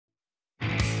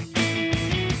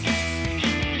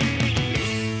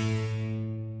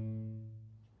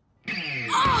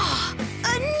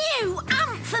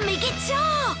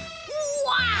guitar!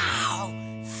 Wow!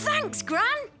 Thanks,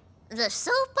 Gran. The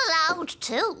super loud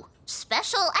too.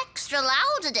 Special extra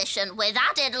loud edition with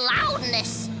added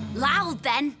loudness. Loud,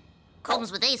 then.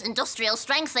 Comes with these industrial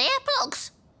strength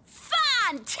earplugs.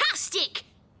 Fantastic!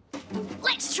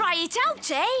 Let's try it out,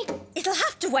 eh? It'll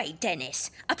have to wait,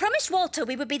 Dennis. I promised Walter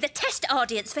we would be the test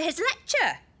audience for his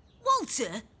lecture.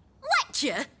 Walter?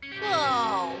 Lecture?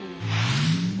 Oh.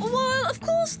 While, of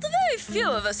course, the very few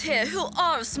of us here who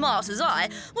are as smart as I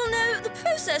will know the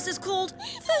process is called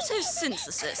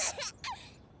photosynthesis.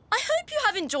 I hope you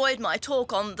have enjoyed my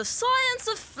talk on the science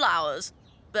of flowers.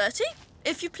 Bertie,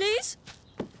 if you please.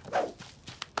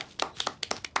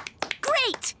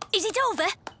 Great! Is it over?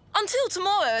 Until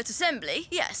tomorrow at assembly,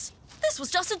 yes. This was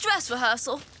just a dress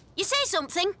rehearsal. You say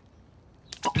something?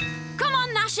 Come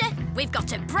on, Gnasher. We've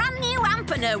got a brand new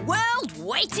amp and a world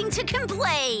waiting to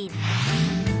complain.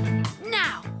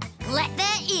 Now, let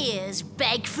their ears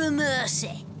beg for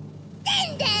mercy.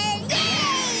 Dun, dun,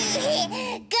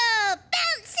 yay! Go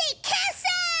bouncy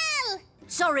castle!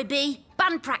 Sorry, B.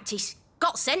 Band practice.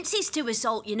 Got senses to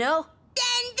assault, you know.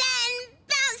 Dun, dun,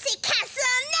 bouncy castle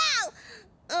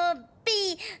now!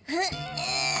 B...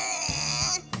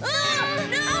 oh,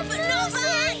 no, but not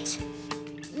that!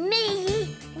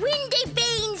 Me, windy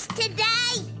beans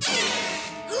today!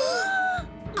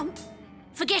 Oh,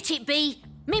 forget it, B.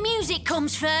 Me music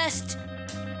comes first.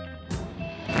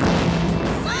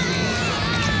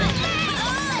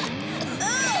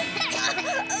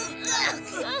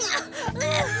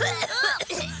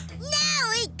 Now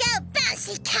we go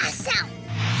bouncy castle!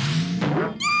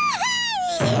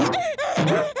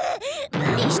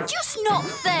 It's just not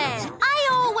fair. I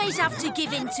always have to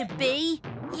give in to B.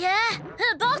 Yeah,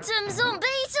 her bottom's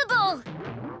unbeatable.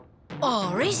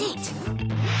 Or is it?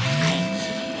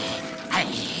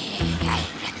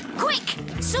 Quick!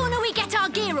 Sooner we get our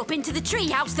gear up into the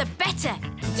treehouse, the better.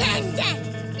 Dun, dun,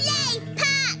 play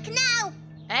park now!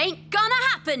 Ain't gonna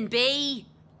happen, B.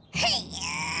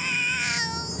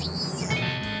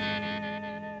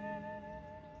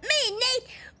 Me need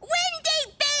windy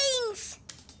beans!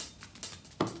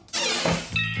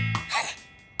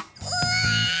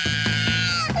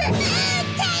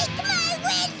 Take my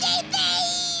windy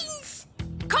beans!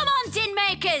 Come on, tin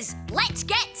makers. Let's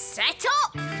get set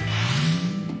up.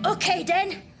 OK,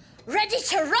 then. Ready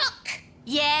to rock?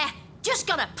 Yeah, just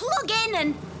gotta plug in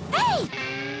and... Hey!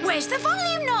 Where's the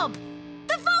volume knob?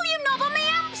 The volume knob on the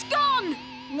amp's gone!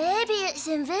 Maybe it's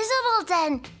invisible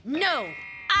then. No,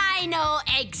 I know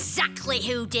exactly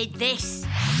who did this.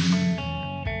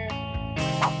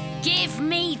 Give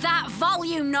me that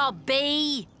volume knob,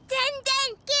 B. Then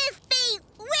give me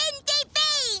windy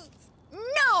beans!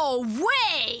 No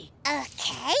way!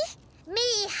 OK.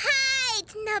 Me hide,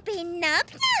 nubby nub.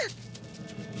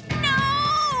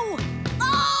 No!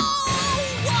 Oh!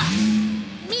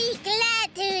 Me glad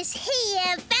who's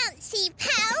here, bouncy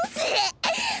pals.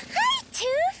 Hi,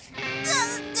 Tooth.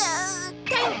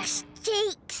 Thanks,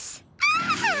 Cheeks.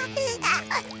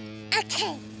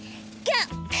 OK. Got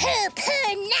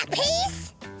poo-poo nappies.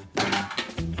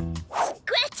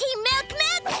 Squirty milk.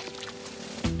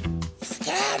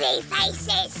 Scary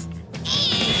faces.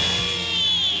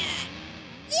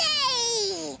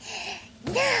 Yay!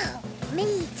 Now, me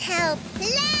tell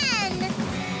plan.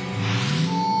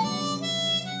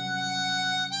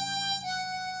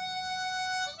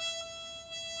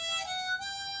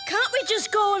 Can't we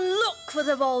just go and look for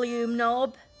the volume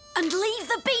knob? And leave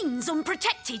the beans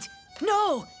unprotected?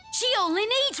 No, she only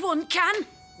needs one can.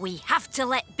 We have to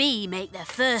let B make the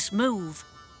first move.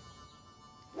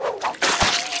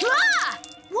 Ah!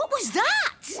 What was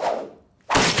that?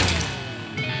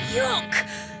 Yuck!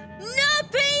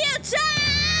 Nappy attack!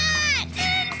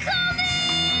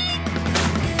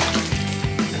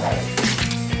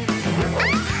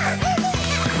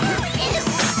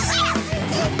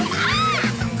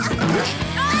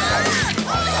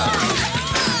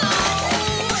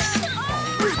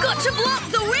 We've got to block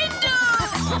the window!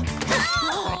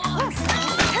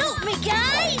 Help me,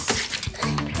 guys!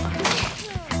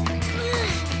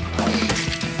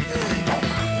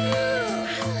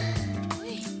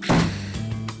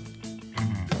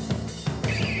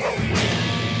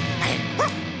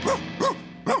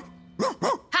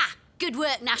 Ha! Good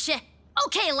work, Gnasher.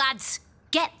 OK, lads,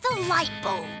 get the light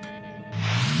bulb.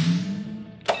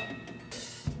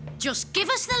 Just give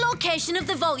us the location of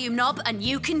the volume knob and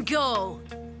you can go.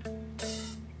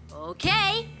 OK,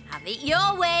 have it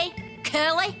your way.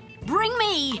 Curly, bring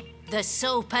me the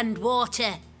soap and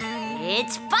water.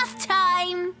 It's bath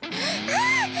time.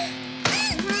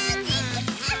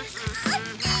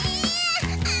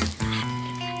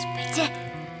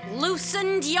 Loosen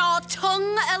bend your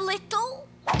tongue a little?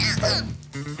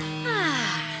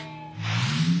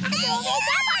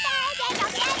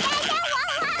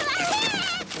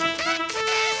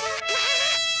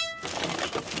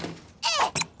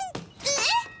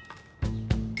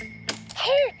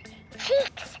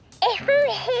 Cheeks, if who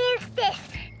hears this,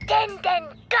 then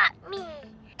got me.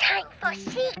 Time for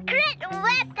secret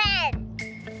weapon.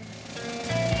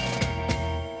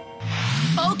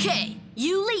 Okay,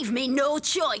 you leave me no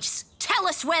choice. Tell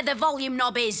us where the volume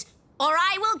knob is, or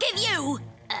I will give you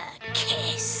a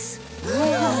kiss.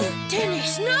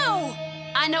 Dennis, no!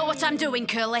 I know what I'm doing,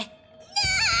 Curly.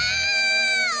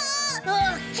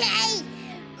 No! Okay,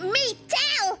 me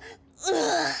too.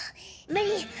 Ugh.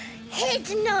 Me head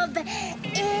knob is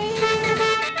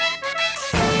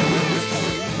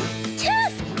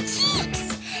tough cheeks.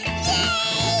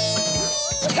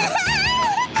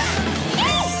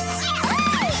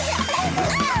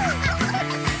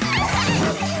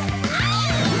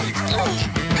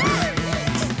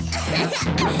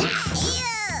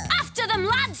 After them,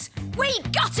 lads! We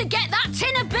got to get that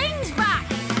tin of beans back!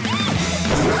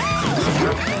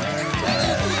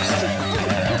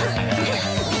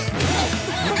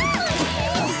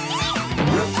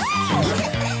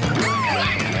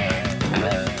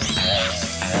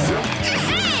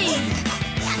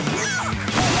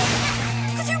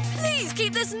 Could you please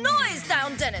keep this noise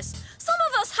down, Dennis? Some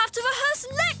of us have to rehearse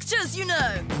lectures, you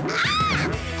know.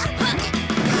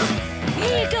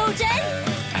 Here you go, Den.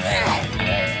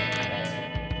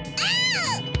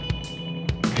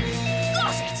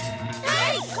 Got it!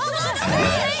 Hey!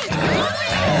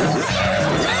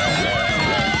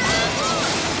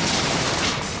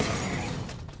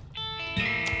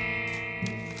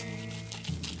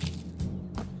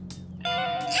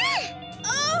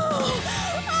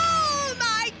 Oh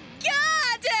my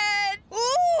garden!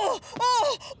 Oh,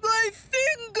 my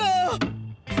finger!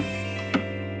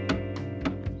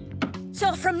 So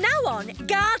from now on,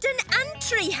 garden and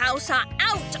treehouse are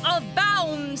out of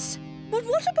bounds. But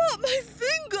what about my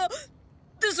finger?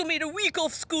 This'll mean a week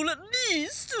off school at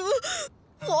least.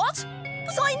 What?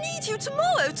 But I need you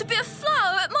tomorrow to be a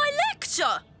flower at my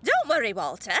lecture. Don't worry,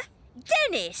 Walter.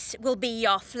 Dennis will be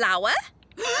your flower.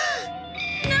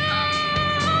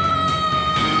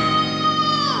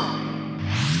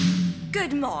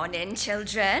 Good morning,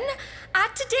 children.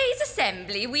 At today's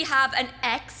assembly, we have an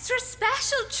extra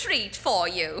special treat for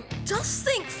you. Just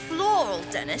think floral,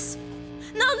 Dennis.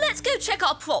 Now let's go check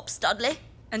our props, Dudley.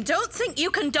 And don't think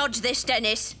you can dodge this,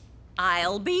 Dennis.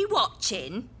 I'll be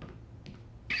watching.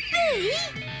 Me?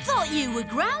 Thought you were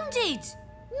grounded.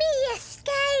 Me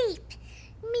escape.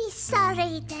 Me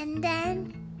sorry,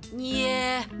 Den.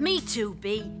 Yeah, me too,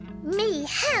 Bee. Me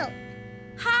help.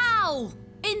 How?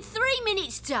 In 3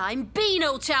 minutes' time,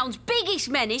 Beano Town's biggest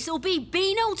menace will be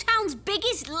Beano Town's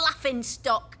biggest laughing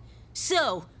stock.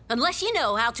 So, unless you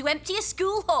know how to empty a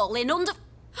school hall in under...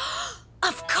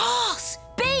 Of course!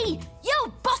 Bee, your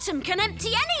bottom can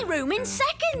empty any room in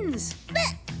seconds.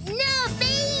 But no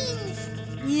beans.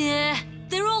 Yeah,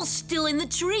 they're all still in the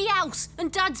treehouse,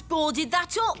 and Dad's boarded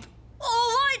that up. All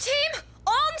right, team.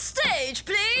 On stage,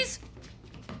 please.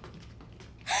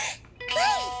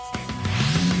 Wait.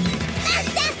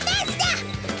 Faster!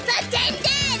 For Den!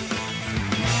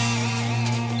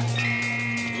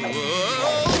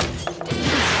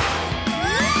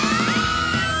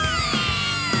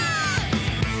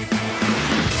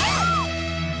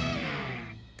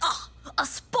 A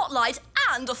spotlight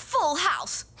and a full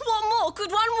house. What more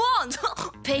could one want?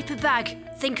 Paper bag.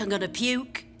 Think I'm gonna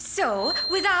puke. So,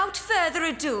 without further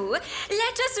ado,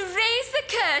 let us raise the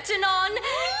curtain on...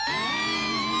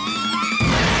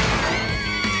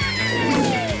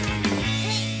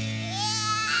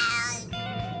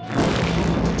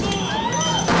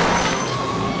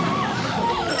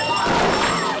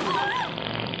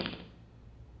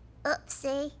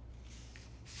 Oopsie.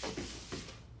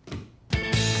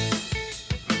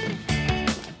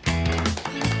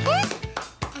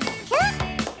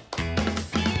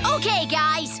 Okay,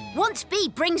 guys. Once Bee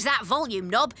brings that volume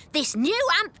knob, this new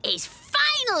amp is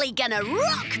finally gonna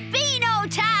rock Beano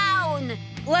Town!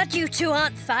 Glad you two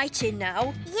aren't fighting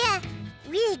now. Yeah,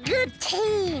 we a good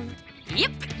team.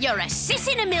 Yep, you're a sis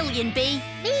in a million, Bee.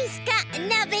 Me's got a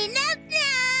nubby nub.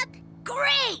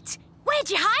 Great! Where'd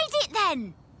you hide it,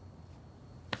 then?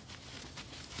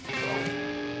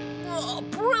 Oh,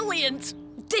 brilliant!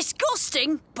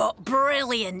 Disgusting, but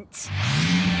brilliant.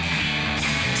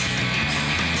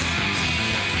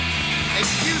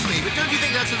 Excuse me, but don't you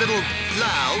think that's a little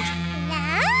loud?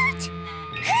 Loud?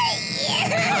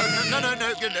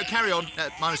 No, carry on.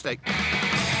 My mistake.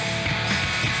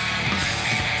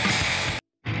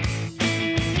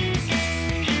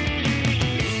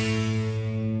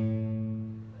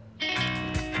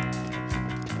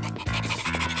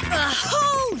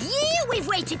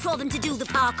 waited for them to do the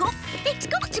park up. It's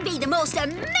got to be the most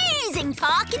amazing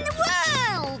park in the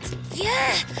world.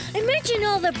 Yeah, imagine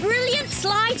all the brilliant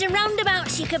slides and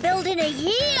roundabouts you could build in a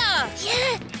year.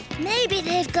 Yeah, maybe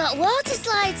they've got water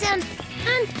slides and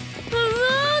a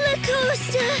roller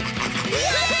coaster.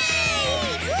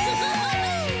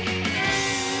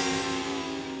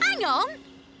 Hang on.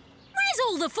 Where's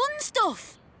all the fun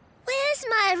stuff? Where's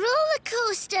my roller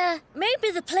coaster?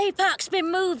 Maybe the play park's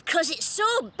been moved because it's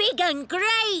so big and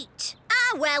great.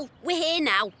 Ah, well, we're here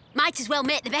now. Might as well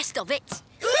make the best of it.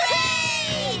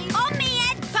 Hooray! On me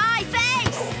head, pie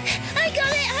face! I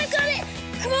got it.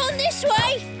 Come on this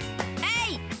way.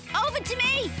 Hey, over to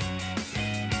me.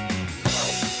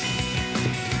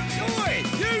 Oi,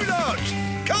 you lot!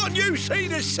 Can't you see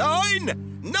the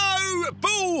sign? No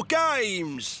ball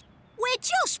games! We're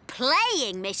just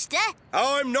playing, mister.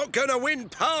 I'm not going to win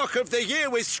Park of the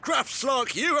Year with scruffs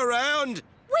like you around.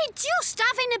 We're just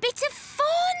having a bit of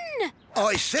fun.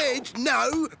 I said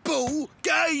no ball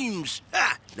games.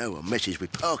 Ah, no one messes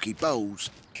with Parky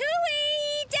Bowls.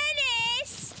 Cooey,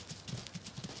 Dennis!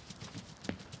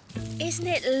 Isn't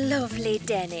it lovely,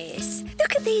 Dennis?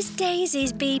 Look at these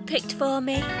daisies Bee picked for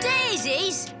me.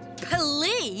 Daisies?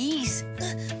 Please?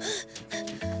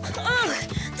 Oh,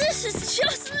 this is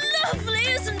just lovely,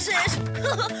 isn't it?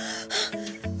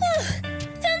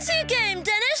 Fancy a game,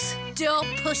 Dennis?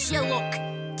 Don't push your luck.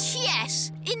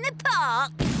 Chess in the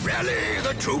park? Rally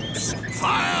the troops!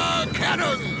 Fire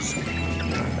cannons!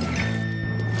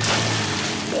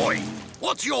 Boy,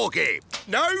 what's your game?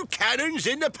 No cannons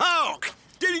in the park.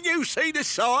 Didn't you see the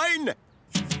sign?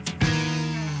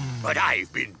 But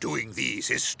I've been doing these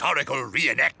historical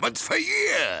reenactments for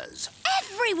years.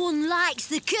 Everyone likes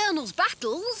the Colonel's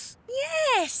battles.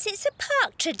 Yes, it's a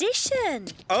park tradition.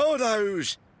 Are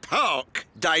those park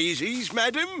daisies,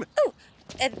 madam? Oh,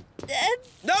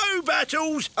 No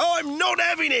battles! I'm not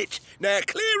having it! Now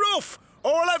clear off,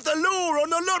 or I'll have the law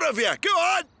on a lot of you. Go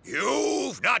on!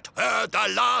 You've not heard the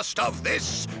last of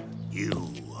this, you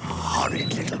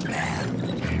horrid little man.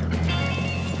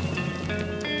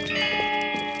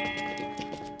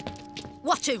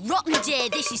 What a rotten day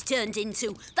this has turned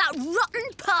into. That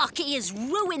rotten parky has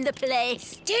ruined the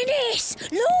place. Dennis,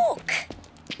 look!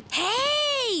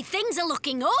 Hey, things are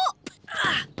looking up.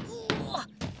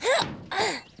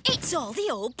 It's all the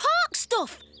old park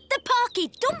stuff. The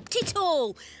parky dumped it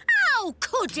all. How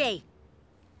could he?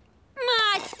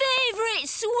 My favourite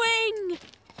swing.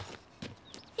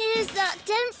 Here's that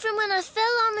dent from when I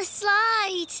fell on the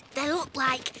slide. They look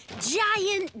like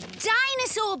giant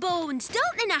dinosaur bones,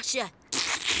 don't they, Gnasher?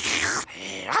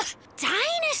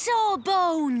 Dinosaur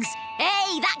bones!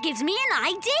 Hey, that gives me an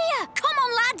idea. Come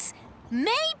on, lads.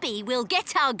 Maybe we'll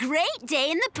get our great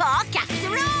day in the park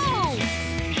after all.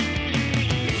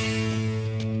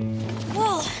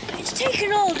 Well, it's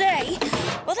taken all day.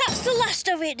 Well, that's the last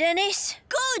of it, Dennis.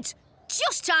 Good.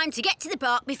 Just time to get to the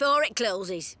park before it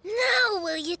closes. Now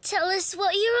will you tell us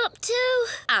what you're up to?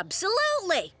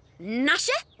 Absolutely.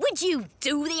 Gnasher, would you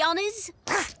do the honours?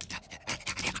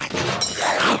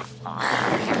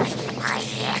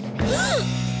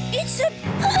 It's a...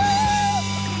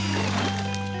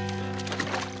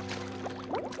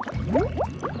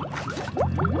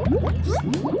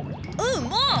 Oh,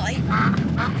 my!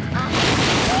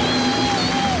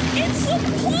 It's a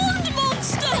pond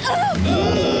monster!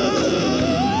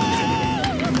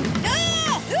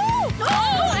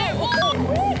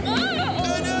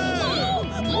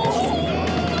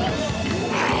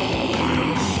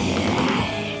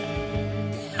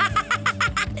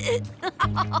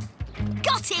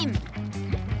 Got him!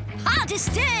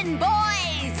 Hardest turn,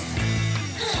 boys!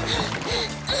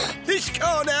 This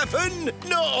can't happen!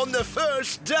 Not on the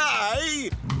first day!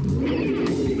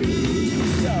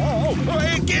 Oh,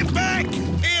 hey, get back!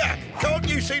 Here, can't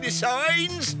you see the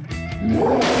signs?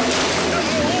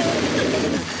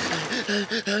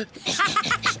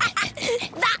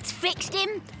 That's fixed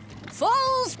him.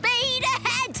 Full speed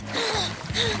ahead!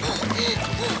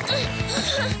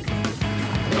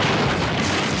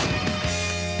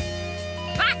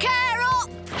 Back her up!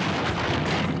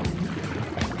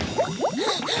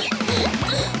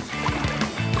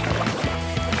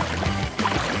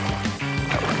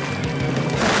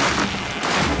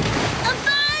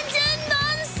 Abandoned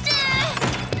monster!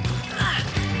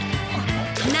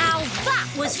 Now that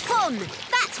was fun.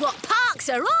 That's what parks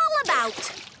are all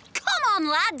about. Come on,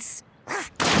 lads.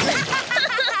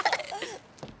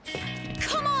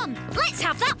 Come on, let's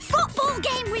have that football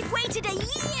game we've waited a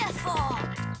year for.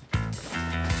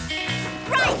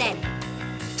 Right then,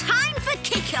 time for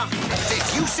kick-off.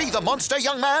 Did you see the monster,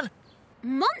 young man?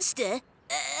 Monster?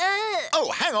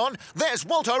 Oh, hang on. There's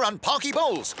Walter and Parky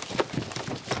Bowles.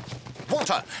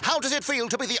 Walter, how does it feel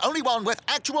to be the only one with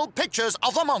actual pictures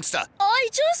of the monster? I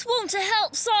just want to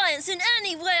help science in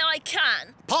any way I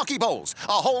can. Parky Bowls,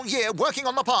 a whole year working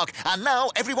on the park, and now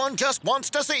everyone just wants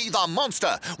to see the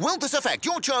monster. Will this affect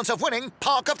your chance of winning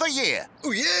Park of the Year?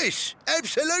 Oh, yes,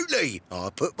 absolutely. I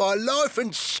put my life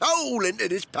and soul into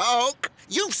this park.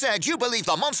 You've said you believe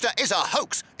the monster is a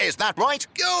hoax. Is that right?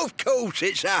 Of course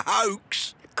it's a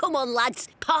hoax. Come on, lads.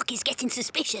 Park is getting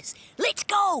suspicious. Let's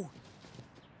go.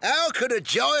 How could a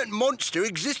giant monster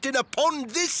exist in a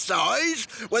pond this size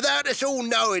without us all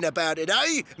knowing about it,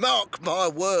 eh? Mark my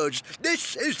words,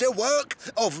 this is the work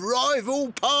of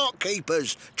rival park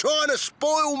keepers trying to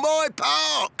spoil my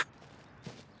park.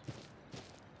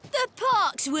 The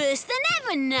park's worse than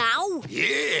ever now.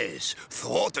 Yes,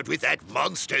 thought that with that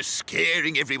monster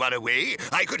scaring everyone away,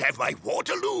 I could have my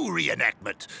Waterloo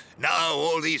reenactment. Now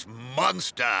all these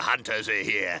monster hunters are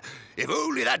here. If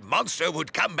only that monster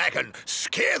would come back and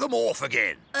scare them off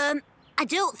again. I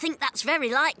don't think that's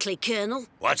very likely, Colonel.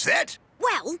 What's that?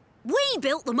 Well, we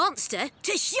built the monster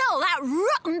to show that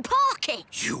rotten Parky.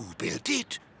 You built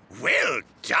it? Well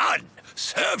done.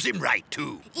 Serves him right,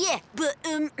 too. Yeah, but,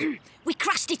 we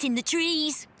crashed it in the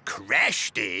trees.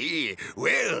 Crashed, eh?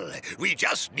 Well, we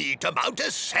just need to mount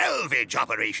a salvage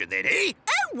operation then, eh?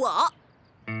 Oh, what?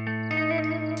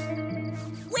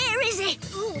 Where is it?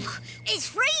 Ooh, it's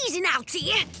freezing out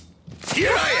here.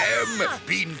 Here I am,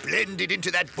 been blended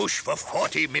into that bush for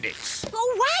 40 minutes.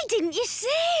 Oh, why didn't you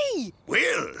say?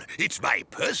 Well, it's my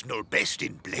personal best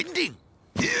in blending.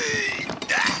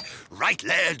 Right,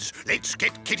 lads, let's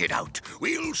get kitted out.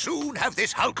 We'll soon have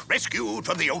this Hulk rescued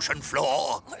from the ocean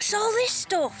floor. What's all this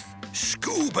stuff?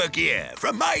 Scuba gear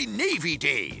from my Navy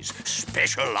days.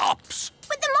 Special ops.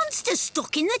 But the monster's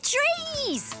stuck in the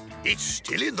trees. It's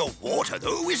still in the water,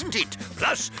 though, isn't it?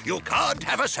 Plus, you can't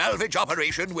have a salvage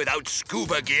operation without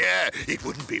scuba gear. It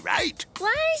wouldn't be right.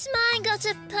 Why's mine got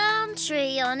a palm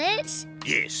tree on it?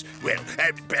 Yes, well,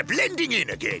 blending in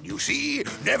again, you see.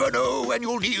 Never know when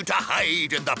you'll need to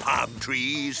hide in the palm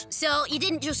trees. So you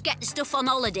didn't just get the stuff on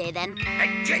holiday, then?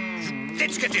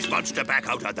 Let's get this monster back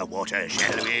out of the water,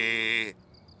 shall we?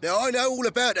 Now, I know all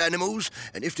about animals,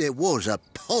 and if there was a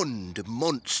pond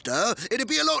monster, it'd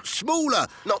be a lot smaller,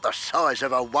 not the size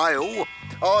of a whale.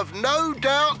 I've no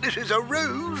doubt this is a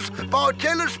ruse by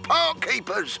jealous park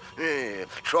keepers,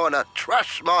 trying to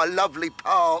trash my lovely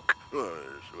park.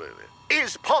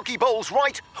 Is Parky Bowls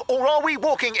right, or are we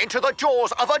walking into the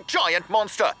jaws of a giant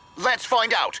monster? Let's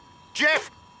find out.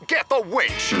 Jeff, get the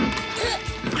winch.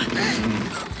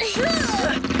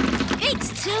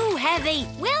 It's too heavy.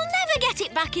 We'll never get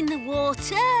it back in the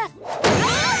water.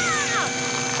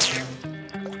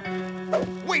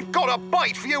 We've got a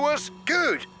bite, viewers.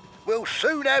 Good. We'll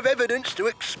soon have evidence to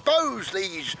expose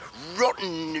these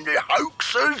rotten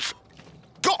hoaxers.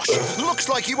 Gosh, looks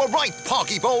like you were right,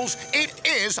 Parky Bowls. It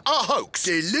is a hoax.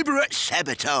 Deliberate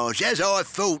sabotage, as I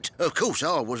thought. Of course,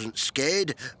 I wasn't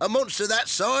scared. A monster that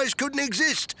size couldn't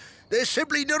exist. There's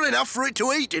simply not enough for it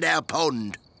to eat in our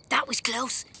pond. That was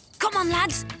close. Come on,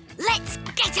 lads. Let's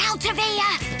get out of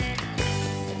here.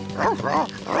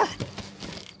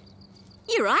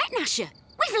 You're right, Gnasher.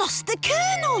 We've lost the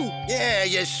Colonel. Yeah,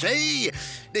 you see?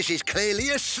 This is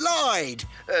clearly a slide.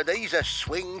 These are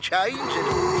swing chains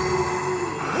and...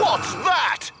 What's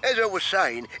that? As I was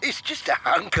saying, it's just a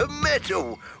hunk of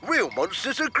metal. Real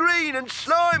monsters are green and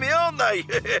slimy, aren't they?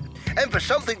 And for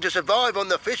something to survive on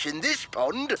the fish in this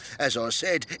pond, as I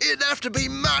said, it'd have to be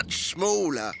much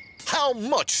smaller. How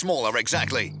much smaller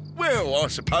exactly? Well, I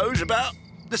suppose about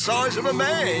the size of a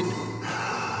man.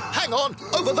 Hang on,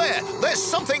 over there. There's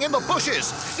something in the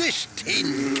bushes. This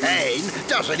tin can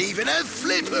doesn't even have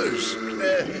flippers.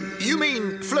 You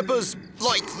mean flippers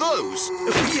like those?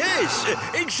 Yes,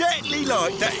 exactly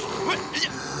like that.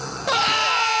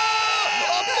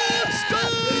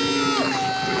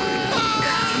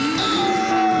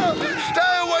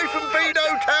 Stay away from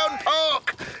Beano Town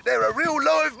Park. There are real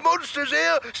live monsters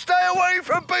here. Stay away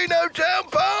from Beano Town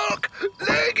Park.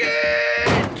 Leg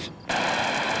it!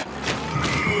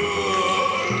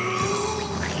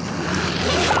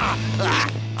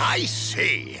 I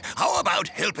see. How about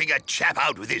helping a chap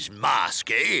out with his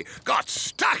mask, eh? Got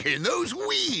stuck in those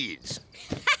weeds.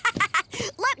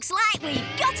 Looks like we've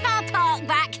got our park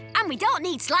back, and we don't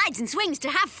need slides and swings to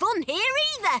have fun here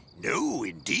either. No,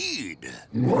 indeed.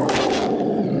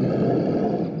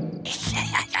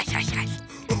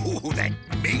 Oh, that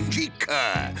mangy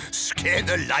cur scared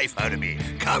the life out of me.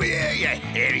 Come here, you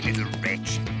hairy little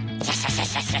wretch.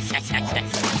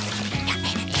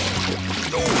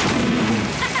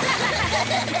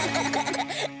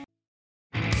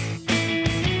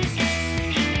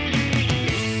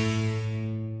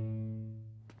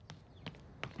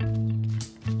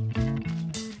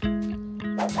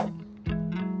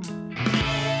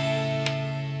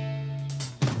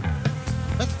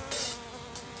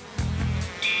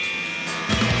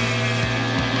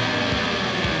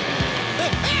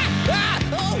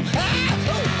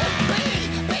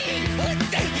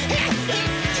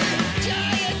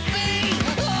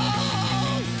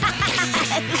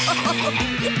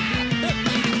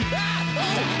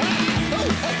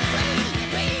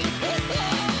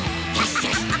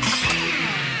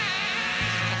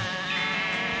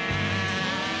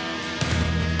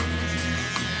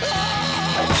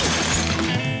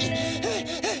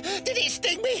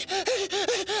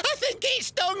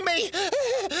 stung me.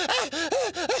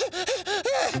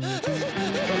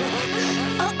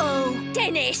 Uh-oh.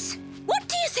 Dennis, what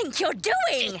do you think you're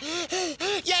doing?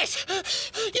 Yes,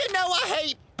 you know I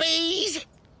hate bees.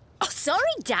 Oh, sorry,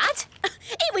 Dad.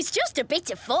 It was just a bit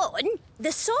of fun.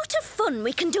 The sort of fun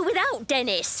we can do without,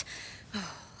 Dennis.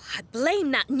 Oh, I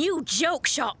blame that new joke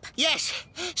shop. Yes,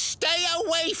 stay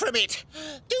away from it.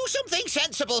 Do something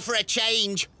sensible for a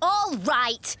change. All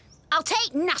right. I'll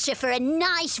take Gnasher for a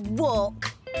nice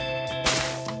walk.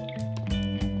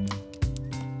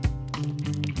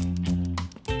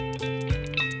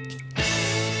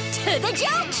 To the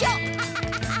joke shop!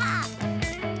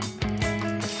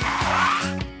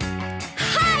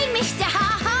 Hi, Mr.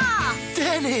 Ha-Ha!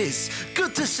 Dennis,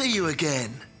 good to see you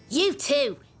again. You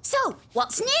too. So,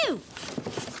 what's new?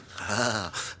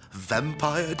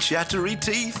 Vampire chattery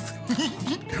teeth.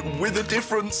 With a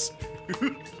difference.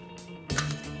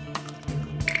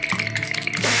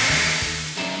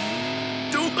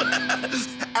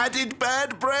 Added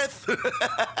bad breath.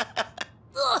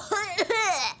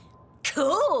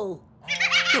 Cool.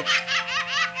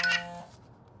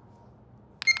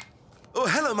 Oh,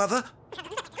 hello, Mother.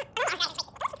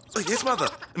 Oh, yes, Mother.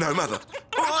 No, Mother.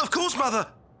 Oh, of course, Mother.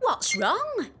 What's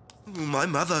wrong? My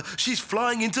mother, she's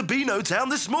flying into Beano town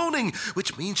this morning,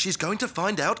 which means she's going to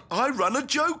find out I run a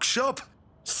joke shop.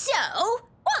 So,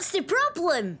 what's the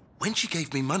problem? When she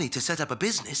gave me money to set up a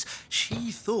business,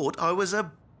 she thought I was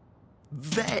a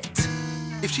vet.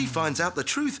 If she finds out the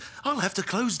truth, I'll have to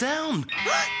close down.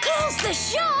 Close the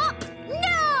shop?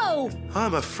 No!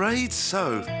 I'm afraid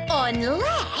so.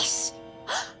 Unless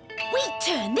we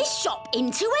turn this shop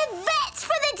into a vet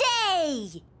for the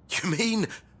day. You mean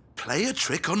play a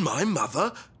trick on my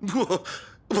mother? Well,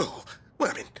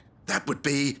 I mean, that would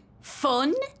be...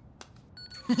 Fun?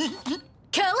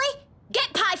 Curly,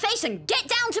 get Pieface and get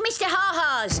down to Mr.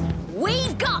 Ha-Ha's.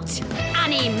 We've got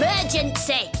an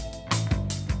emergency.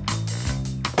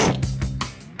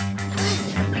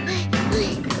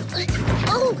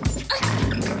 Oh!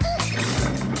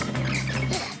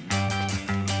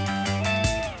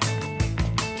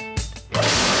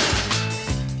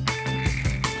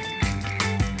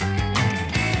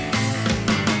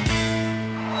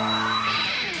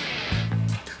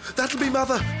 That'll be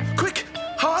Mother. Quick,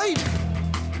 hide!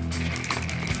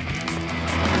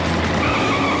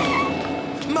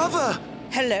 Mother!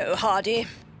 Hello, Hardy.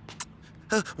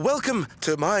 Welcome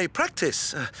to my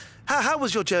practice. How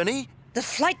was your journey? The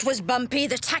flight was bumpy,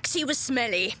 the taxi was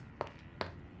smelly.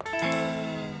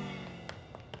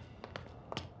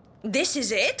 This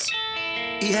is it?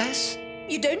 Yes?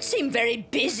 You don't seem very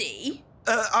busy.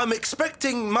 I'm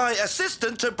expecting my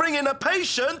assistant to bring in a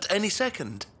patient any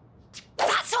second.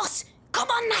 That's us. Come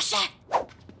on, Gnasher.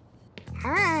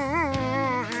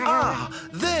 Ah,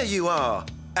 there you are.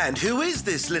 And who is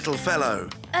this little fellow?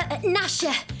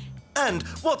 Gnasher. And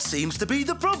what seems to be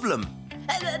the problem?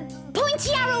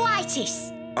 Pointy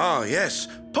arrowitis. Ah, yes.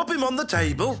 Pop him on the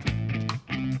table.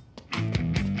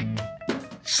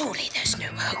 Surely there's no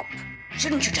hope.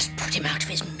 Shouldn't you just put him out of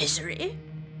his misery?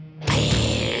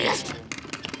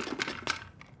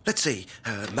 Let's see.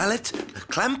 Mallet,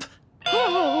 clamp. Hang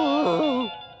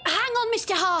on,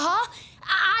 Mr. Ha-Ha.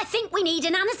 I think we need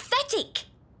an anaesthetic.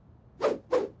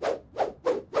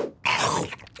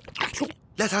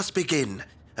 Let us begin.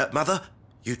 Mother,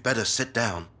 you'd better sit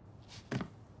down.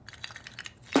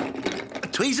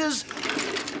 Tweezers.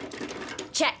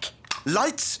 Check.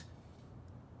 Lights.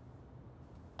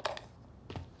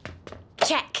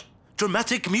 Check.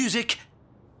 Dramatic music.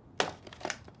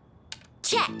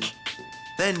 Check.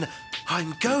 Then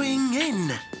I'm going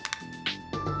in.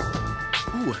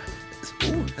 Ooh.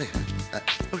 Ooh.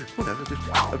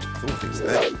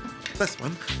 There. That's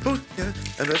one. Oh, yeah.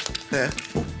 And there.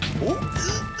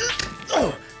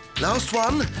 Oh. Last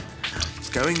one. It's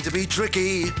going to be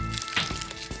tricky.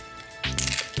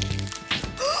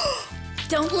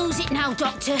 Don't lose it now,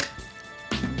 Doctor.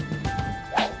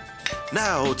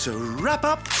 Now to wrap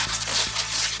up.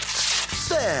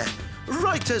 There.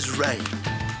 Right as rain.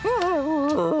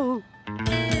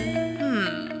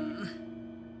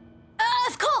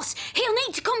 Of course. He'll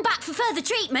need to come back for further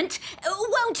treatment,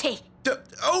 won't he?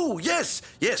 Oh, yes.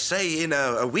 Yes, say in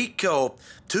a week or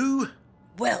two.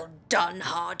 Well done,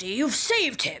 Hardy. You've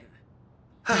saved him.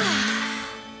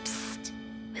 Psst.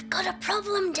 We've got a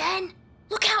problem, Den.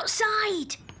 Look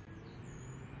outside.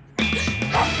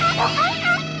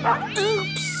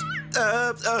 Oops.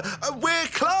 We're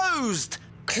closed.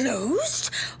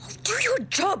 Closed? Oh, do your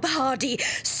job, Hardy.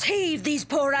 Save these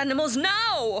poor animals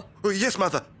now. Oh, yes,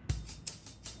 Mother.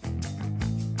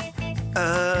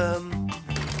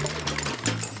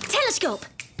 Telescope.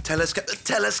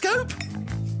 Telescope?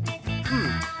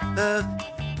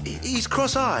 He's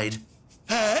cross-eyed.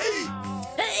 Hey?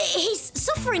 He's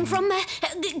suffering from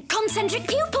concentric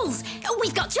pupils.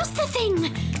 We've got just the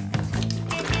thing.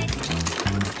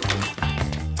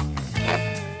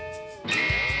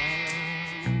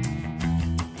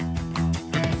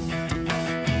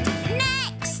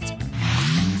 Next!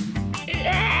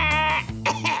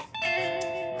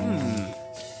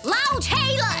 Loud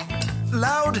hailer!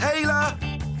 Loud hailer!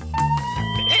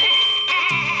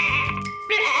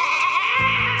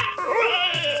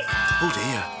 Oh,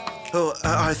 dear. Oh,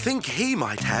 I think he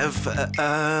might have,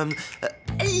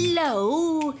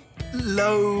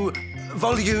 Low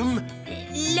volume.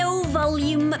 Low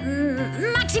volume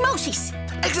maximosis.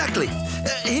 Exactly.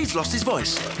 He's lost his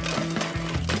voice.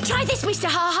 Try this, Mr.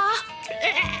 Ha-Ha.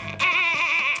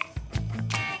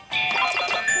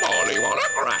 Molly want a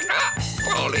cracker.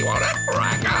 Molly want a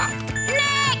cracker.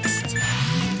 Next!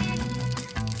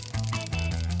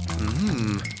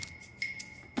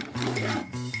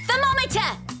 Thermometer.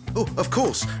 Oh, of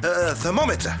course.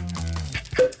 Thermometer.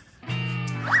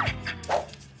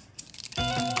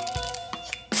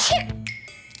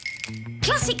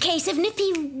 Classic case of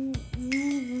nippy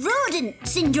rodent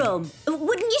syndrome.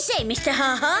 Wouldn't you say, Mr.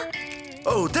 Ha-Ha?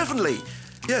 Oh, definitely.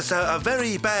 Yes, a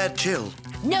very bad chill.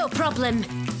 No problem.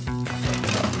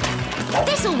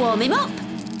 This'll warm him up.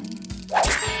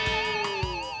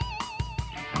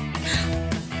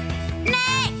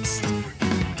 Next!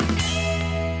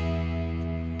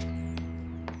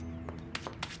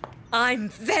 I'm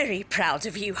very proud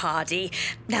of you, Hardy.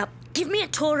 Now, give me a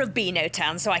tour of Beano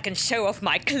Town so I can show off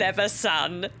my clever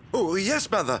son. Oh, yes,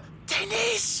 Mother.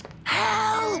 Dennis,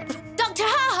 help! Dr.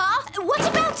 Ha-Ha, what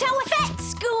about our vet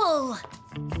school?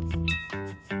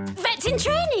 Vets in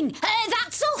training,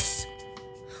 that's us.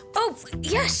 Oh,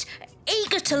 yes,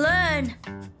 eager to learn.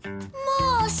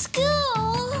 More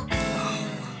school?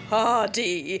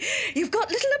 Hardy, you've got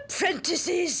little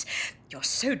apprentices. You're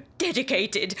so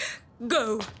dedicated.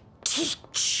 Go,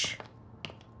 teach.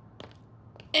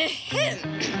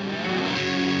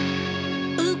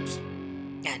 Oops.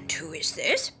 And who is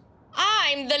this?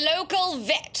 I'm the local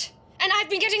vet, and I've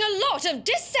been getting a lot of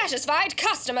dissatisfied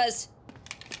customers.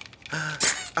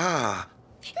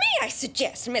 May I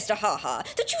suggest, Mr. Ha-Ha,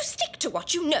 that you stick to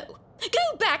what you know?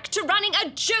 Go back to running a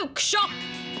joke shop.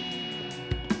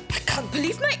 I can't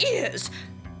believe my ears.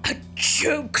 A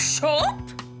joke shop?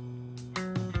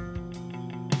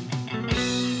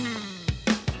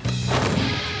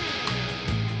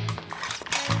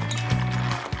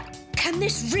 Can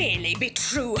this really be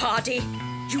true, Hardy?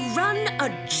 You run a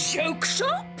joke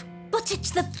shop? But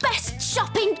it's the best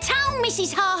shop in town,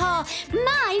 Mrs. Ha-Ha.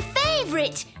 My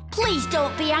favourite. Please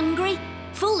don't be angry.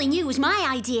 Fooling you was my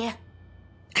idea.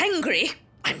 Angry?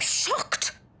 I'm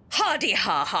shocked. Hardy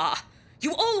Ha-Ha,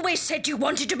 you always said you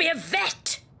wanted to be a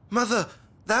vet. Mother,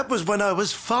 that was when I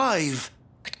was 5.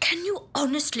 But can you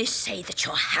honestly say that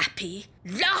you're happy,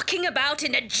 larking about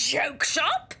in a joke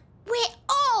shop? We're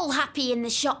all happy in the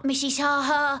shop, Mrs.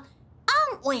 Ha-Ha.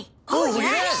 Aren't we? Oh,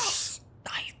 yes.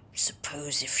 I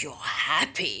suppose if you're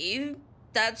happy,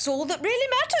 that's all that really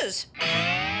matters.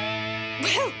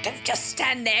 Well, don't just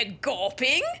stand there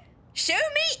gawping. Show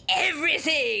me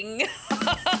everything.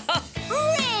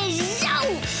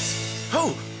 Results!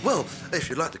 Oh, well, if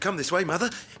you'd like to come this way, Mother,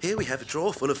 here we have a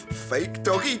drawer full of fake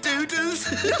doggy doo-doos.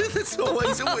 That's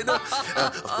always a winner.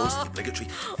 Of course, the obligatory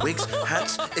wigs,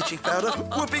 hats, itching powder,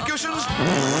 whoopee cushions.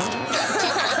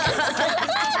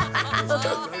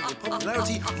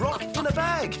 Popularity rock in a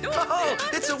bag. Oh,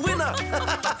 it's a winner.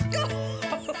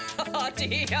 Oh,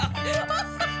 dear. God,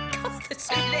 that's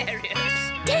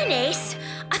hilarious. Dennis,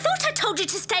 I thought I told you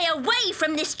to stay away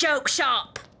from this joke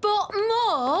shop. but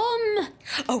Mum...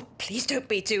 Oh, please don't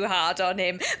be too hard on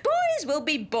him. Boys will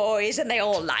be boys and they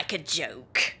all like a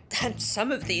joke. And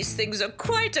some of these things are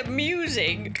quite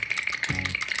amusing.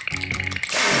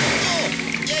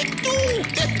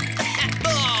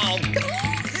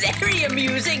 Very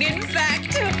amusing, in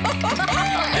fact.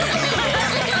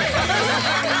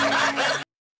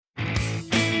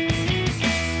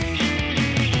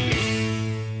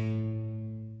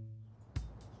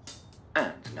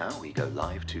 And now we go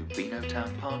live to Beano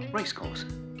Town Park Racecourse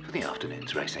for the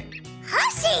afternoon's racing.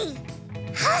 Hussy!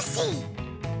 Hussy!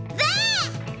 There!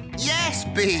 Yes,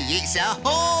 Bee, it's a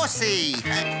horsey.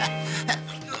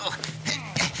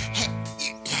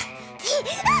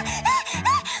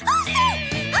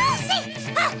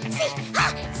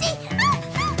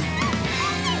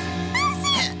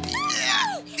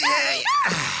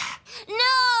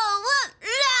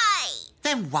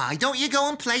 Then why don't you go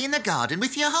and play in the garden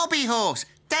with your hobby horse?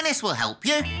 Dennis will help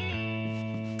you.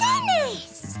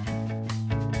 Dennis!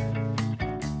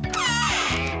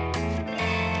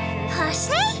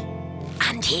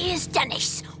 here's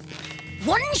Dennis.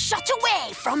 One shot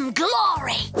away from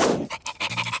glory.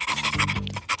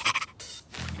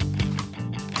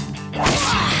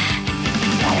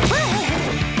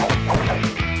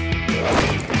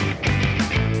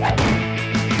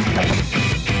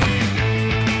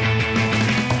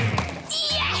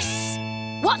 Yes!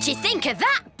 What do you think of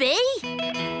that, Bee?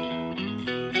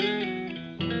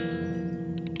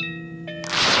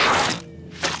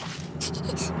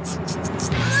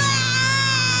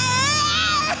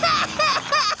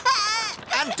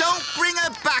 And don't bring her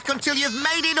back until you've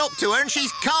made it up to her and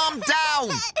she's calmed down.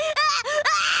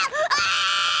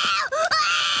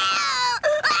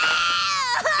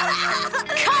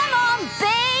 Come on,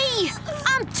 Bee!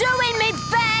 I'm doing my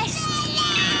best!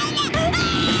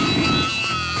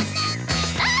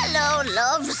 Hello,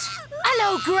 loves.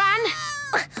 Hello, Gran.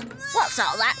 What's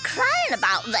all that crying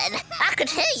about, then? I could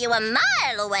hear you a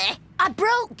mile away. I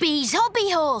broke Bee's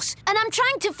hobby horse, and I'm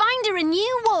trying to find her a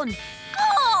new one.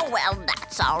 Oh, well,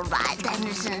 that's all right then,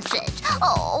 isn't it?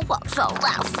 Oh, what's all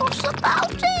that fuss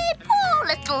about it? Poor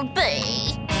little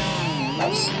Bee.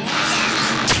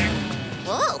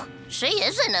 Oh, she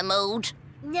is in a mood.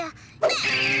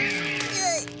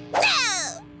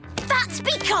 That's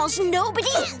because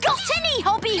nobody's got any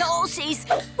hobby horses.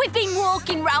 We've been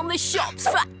walking round the shops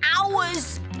for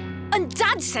hours. And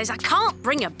Dad says I can't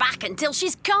bring her back until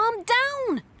she's calmed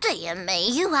down. Dear me,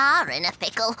 you are in a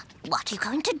pickle. What are you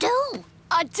going to do?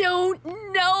 I don't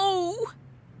know.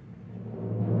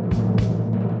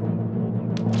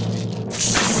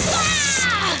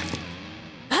 Ah!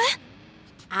 Huh?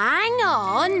 Hang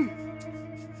on.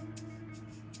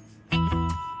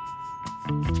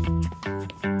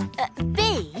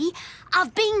 Bee,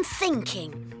 I've been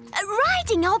thinking.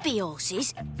 Riding hobby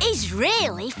horses is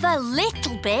really for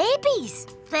little babies.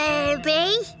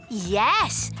 Baby?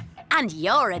 Yes, and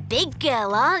you're a big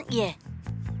girl, aren't you?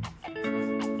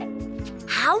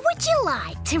 How would you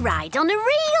like to ride on a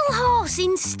real horse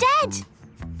instead?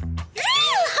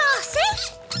 Real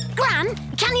horsey? Gran,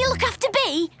 can you look after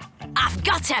Bee? I've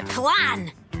got a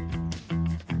plan.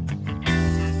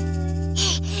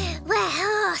 Where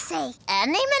horsey?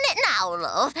 Any minute now,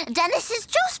 love. Dennis is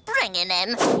just bringing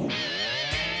him.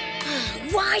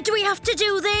 Why do we have to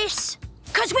do this?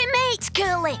 'Cause we're mates,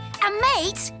 Curly, and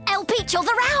mates help each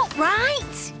other out,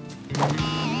 right?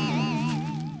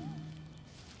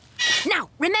 Now,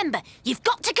 remember, you've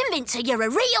got to convince her you're a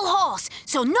real horse,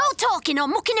 so no talking or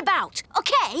mucking about,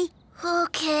 OK?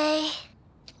 OK.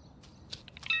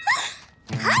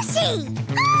 Horsey!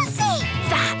 Horsey!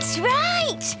 That's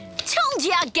right! Told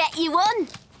you I'd get you one.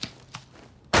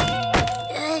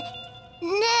 Nay!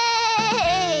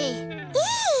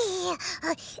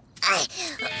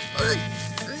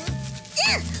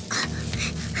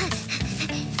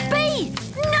 Bee,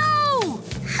 no!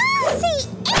 Horsey,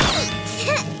 eat!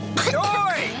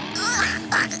 Oi!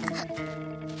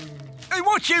 And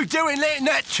what you doing letting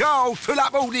that child fill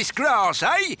up all this grass,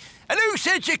 eh? And who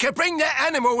said you could bring that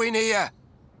animal in here?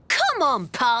 Come on,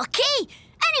 Parky.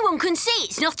 Anyone can see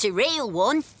it's not a real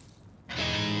one.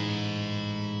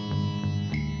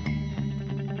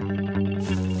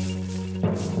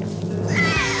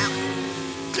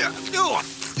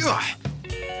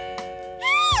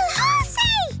 Real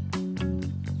horsey!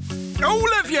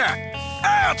 All of you,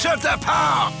 out of the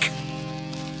park!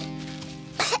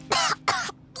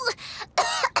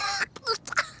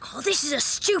 Oh, this is a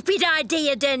stupid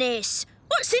idea, Dennis.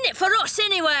 What's in it for us,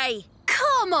 anyway?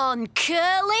 Come on,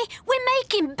 Curly. We're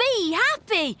making Bee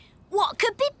happy. What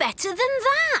could be better than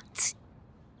that?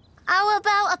 How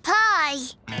about a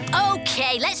pie?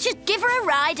 OK, let's just give her a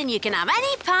ride and you can have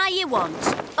any pie you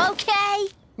want. OK?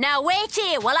 Now wait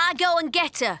here while I go and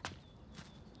get her.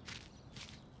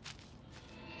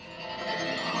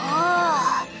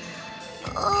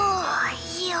 Oh,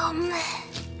 yum.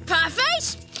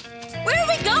 Pieface? Where are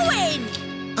we going?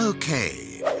 OK.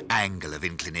 Angle of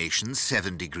inclination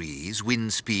 7 degrees,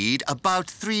 wind speed about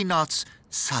 3 knots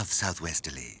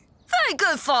south-southwesterly. Very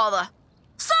good, Father.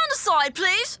 Stand aside,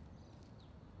 please.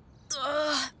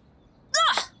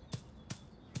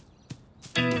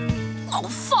 Oh,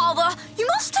 Father, you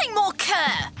must take more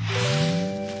care.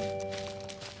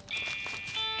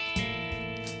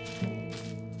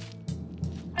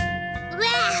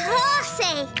 Where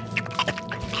horsey?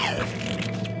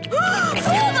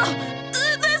 Father,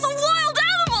 there's a wild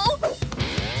animal.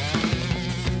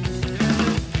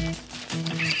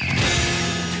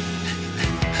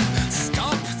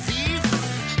 Stop, thief!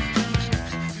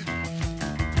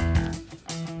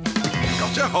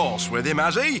 Got a horse with him,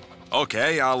 has he?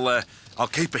 OK, I'll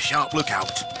keep a sharp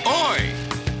lookout. Oi!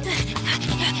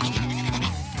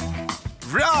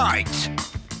 Right!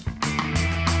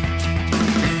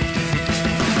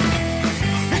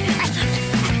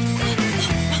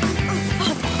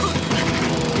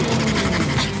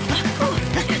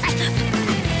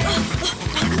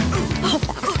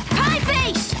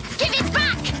 Pieface! Give it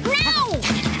back! Now!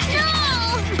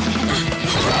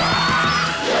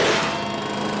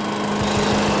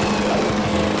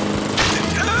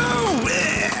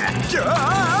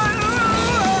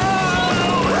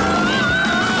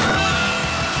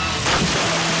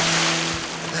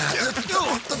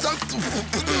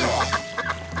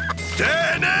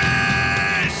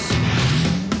 Dennis!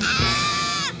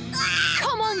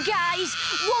 Come on, guys!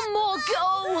 One more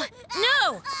go!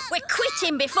 No! We're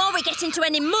quitting before we get into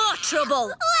any more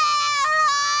trouble.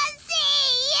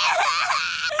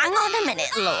 Hang on a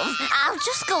minute, love. I'll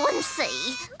just go and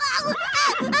see.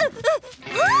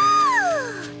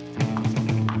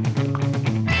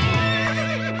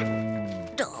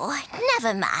 Oh,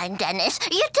 never mind, Dennis.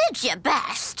 You did your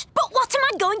best. But what am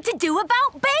I going to do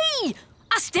about Bee?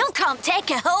 I still can't take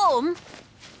her home.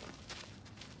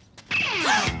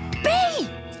 Bee!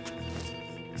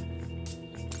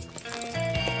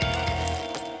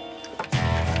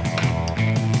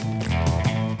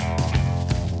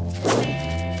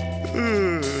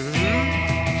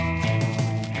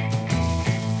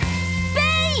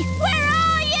 Bee! Where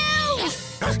are you?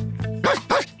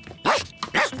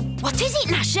 What is it,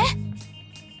 Gnasher?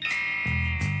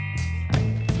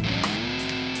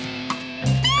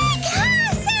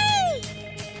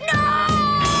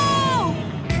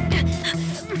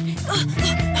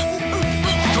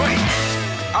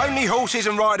 Only horses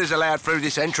and riders allowed through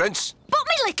this entrance. But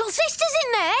my little sister's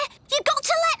in there. You've got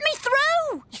to let me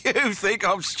through. You think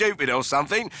I'm stupid or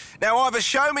something? Now either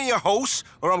show me your horse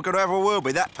or I'm going to have a word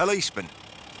with that policeman.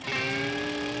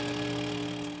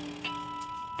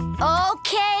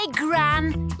 OK,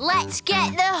 Gran. Let's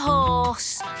get the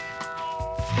horse.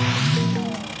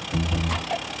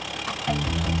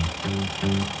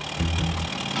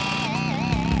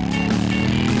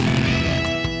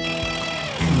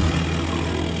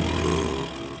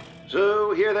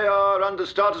 So here they are under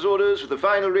starters' orders for the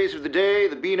final race of the day,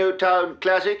 the Beano Town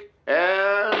Classic.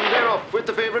 And they're off with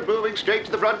the favourite moving straight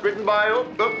to the front, ridden by... Oh,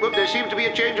 there seems to be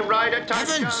a change of ride at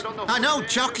times. Heavens! I know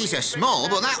jockeys are small,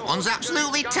 but that one's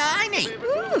absolutely tiny.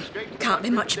 Can't be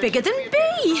much bigger than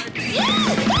Bee.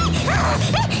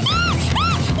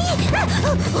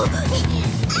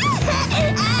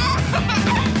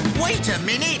 Wait a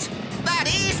minute! That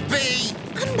is Bee!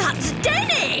 And that's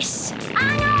Dennis!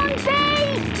 Hang on, Bee!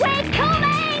 We're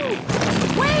coming!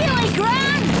 Wheelie,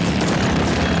 Gran!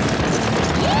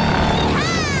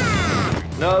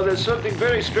 Now there's something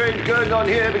very strange going on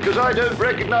here because I don't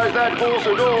recognise that horse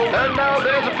at all. And now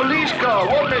there's a police car.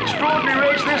 What an extraordinary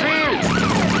race this is!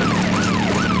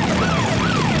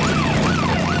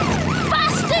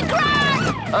 Faster,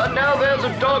 Gran! And now there's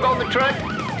a dog on the track.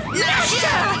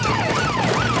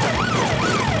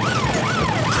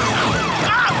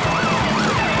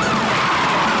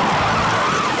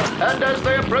 And as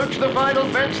they approach the final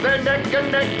fence, they're neck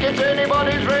and neck. It's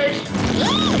anybody's race.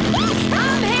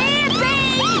 I'm here, Bee!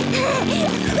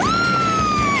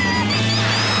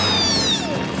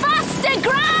 Faster,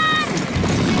 Gran!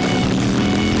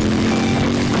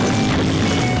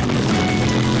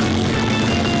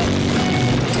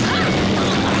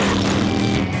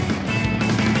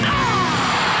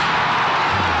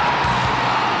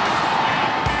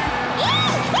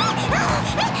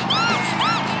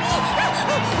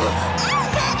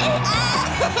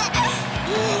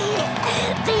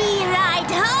 Be right,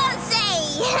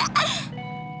 horsey!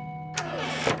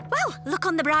 Well, look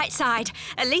on the bright side.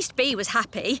 At least Bee was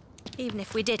happy. Even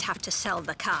if we did have to sell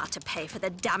the car to pay for the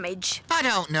damage. I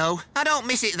don't know. I don't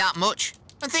miss it that much.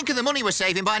 And think of the money we're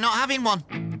saving by not having one.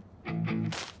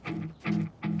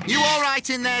 You all right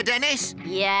in there, Dennis?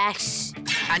 Yes.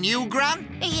 And you, Gran?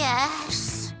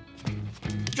 Yes.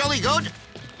 Jolly good.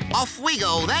 Off we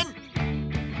go, then.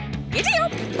 Giddy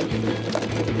up!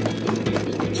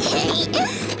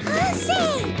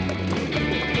 Horsey!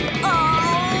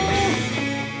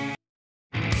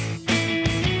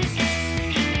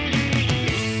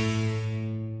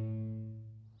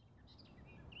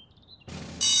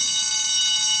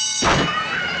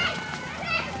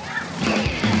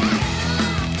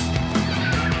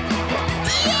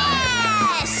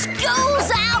 Yes!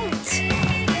 Goes out!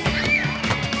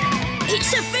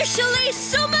 It's officially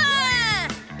summer!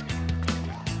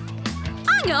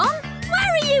 Hang on.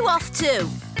 Where are you off to?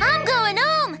 I'm going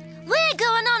home. We're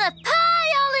going on a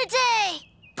pie holiday.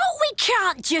 But we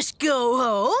can't just go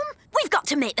home. We've got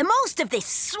to make the most of this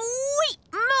sweet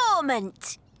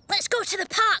moment. Let's go to the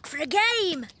park for a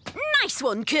game. Nice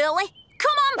one, Curly.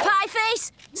 Come on,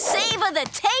 Pieface. Savour the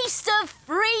taste of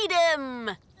freedom.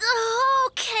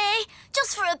 OK,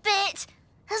 just for a bit.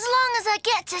 As long as I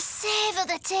get to savour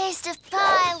the taste of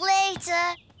pie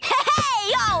later.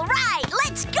 Hey, all right,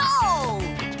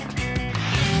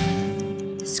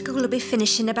 will be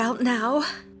finishing about now.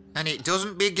 And it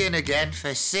doesn't begin again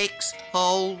for 6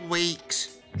 whole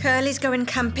weeks. Curly's going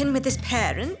camping with his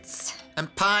parents. And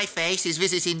Pieface is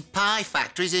visiting pie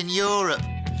factories in Europe.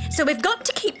 So we've got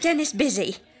to keep Dennis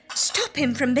busy. Stop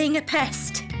him from being a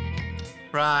pest.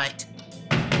 Right.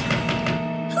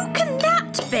 Who can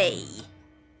that be?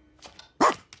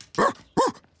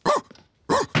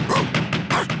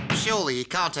 Surely he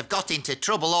can't have got into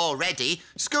trouble already.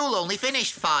 School only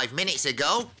finished 5 minutes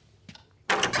ago.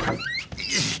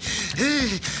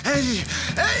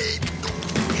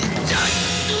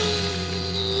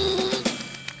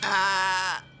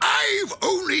 I've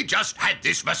only just had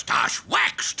this moustache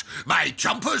waxed. My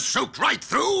jumper's soaked right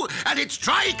through, and it's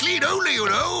dry clean only, you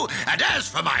know. And as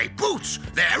for my boots,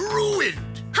 they're ruined.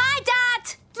 Hi,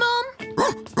 Dad! Mum!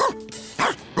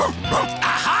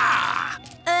 Aha!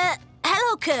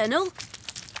 Hello, Colonel.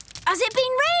 Has it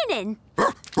been raining?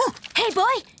 Hey,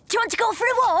 boy, do you want to go for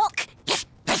a walk?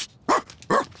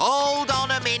 Hold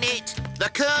on a minute. The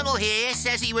Colonel here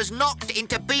says he was knocked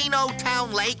into Beano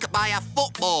Town Lake by a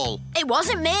football. It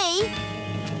wasn't me.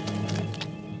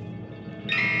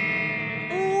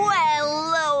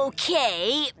 Well,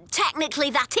 OK. Technically,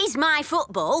 that is my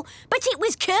football, but it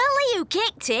was Curly who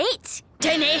kicked it.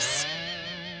 Dennis!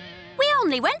 We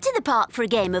only went to the park for a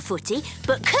game of footy,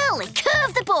 but Curly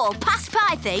curved the ball past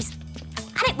Pieface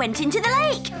and it went into the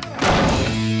lake.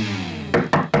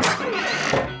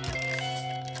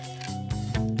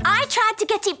 I tried to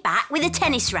get it back with a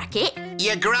tennis racket.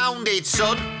 You're grounded,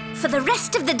 son. For the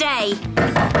rest of the day.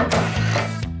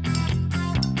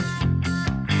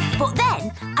 But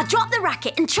then I dropped the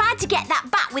racket and tried to get that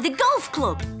back with a golf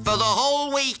club. For the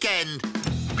whole weekend.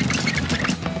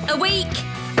 A week.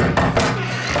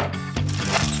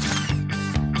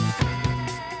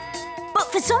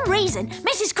 But for some reason,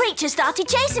 Mrs. Creature started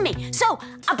chasing me, so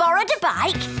I borrowed a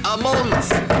bike. A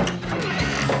month.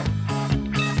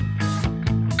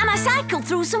 And I cycled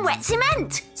through some wet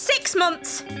cement. 6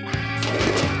 months.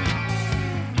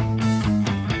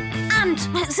 And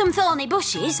some thorny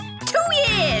bushes. 2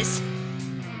 years.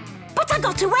 But I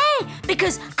got away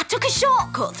because I took a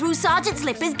shortcut through Sergeant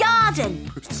Slipper's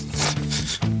garden.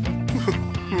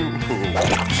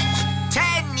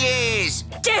 10 years.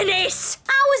 Dennis!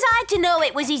 How was I to know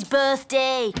it was his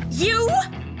birthday? You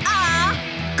are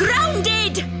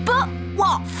grounded! But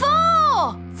what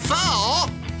for? Forever!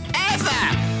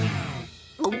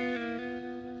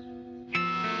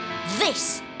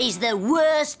 This is the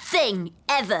worst thing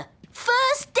ever.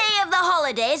 First day of the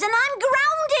holidays and I'm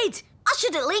grounded. I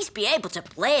should at least be able to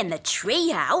play in the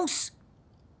treehouse.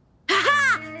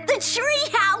 Ha-ha! The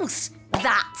treehouse!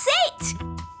 That's it!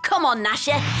 Come on,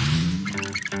 Gnasher.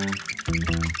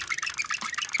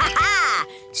 Ha-ha!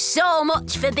 So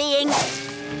much for being...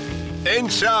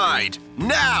 Inside,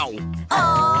 now!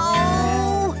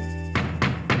 Oh!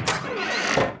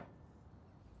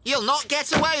 You'll not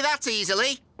get away that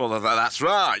easily. Well, that's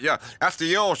right, yeah. After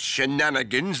your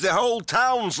shenanigans, the whole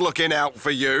town's looking out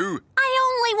for you. I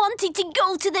only wanted to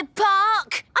go to the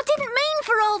park. I didn't mean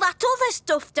for all that other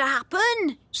stuff to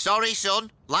happen. Sorry, son.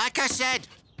 Like I said,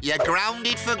 you're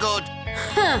grounded for good.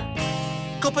 Huh.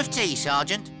 Cup of tea,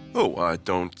 Sergeant? Oh, I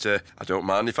don't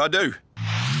mind if I do.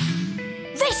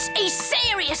 This is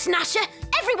serious, Gnasher.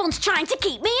 Everyone's trying to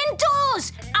keep me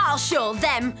indoors. I'll show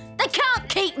them. They can't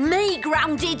keep me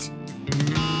grounded.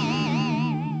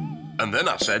 And then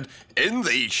I said, in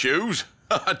these shoes?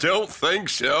 I don't think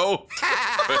so.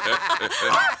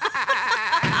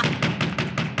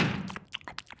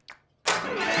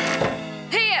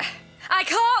 Here, I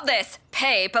caught this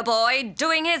paperboy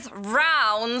doing his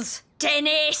rounds.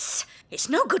 Dennis! It's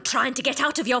no good trying to get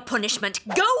out of your punishment.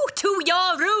 Go to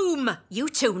your room! You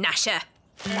too, Gnasher.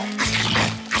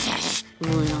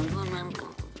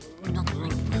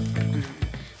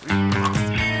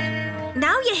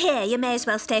 Now you're here, you may as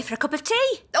well stay for a cup of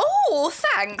tea. Oh,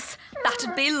 thanks.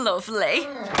 That'd be lovely.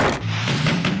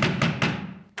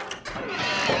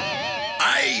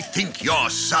 I think your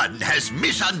son has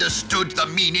misunderstood the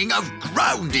meaning of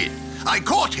grounded. I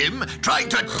caught him trying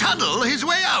to tunnel his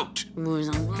way out.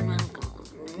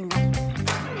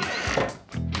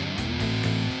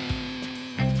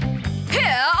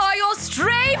 Here are your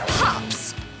stray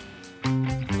pups.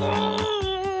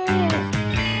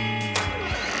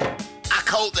 I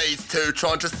caught these two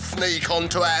trying to sneak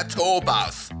onto our tour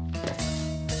bus.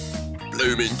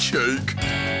 Blooming cheek.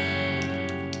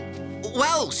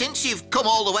 Well, since you've come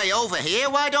all the way over here,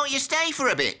 why don't you stay for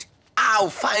a bit? Oh,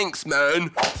 thanks,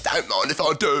 man. Don't mind if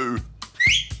I do.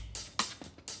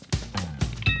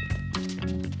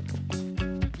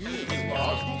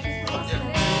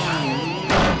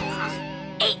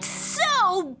 It's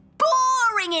so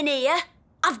boring in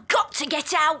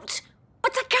get out.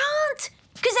 But I can't,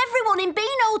 because everyone in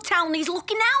Beano Town is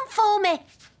looking out for me.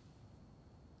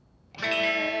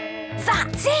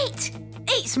 That's it.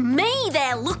 It's me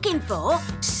they're looking for.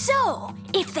 So,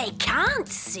 if they can't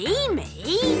see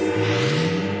me...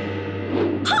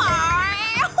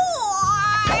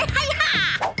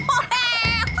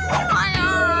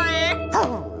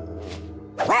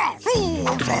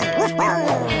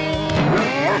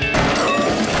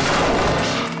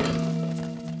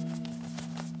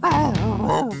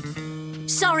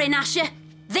 Sorry, Gnasher.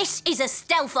 This is a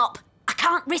stealth op. I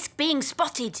can't risk being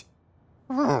spotted.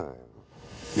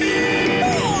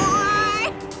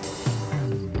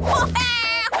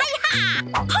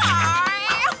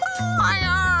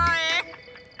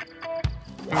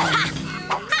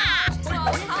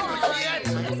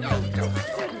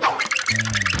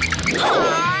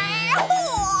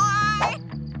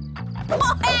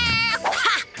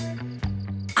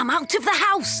 I'm out of the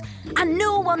house, and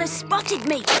no one has spotted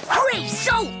me.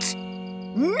 Result!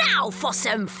 Now for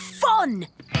some fun!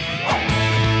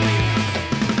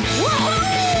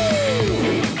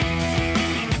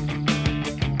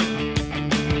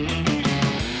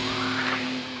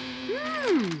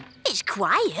 It's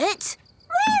quiet.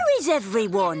 Where is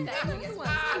everyone?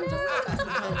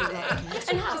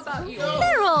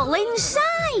 They're all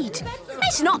inside.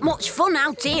 It's not much fun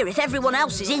out here if everyone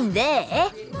else is in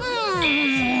there.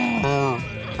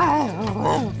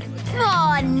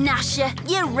 Oh, Gnasher,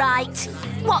 you're right.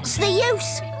 What's the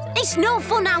use? It's no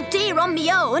fun out here on my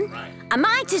own. I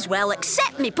might as well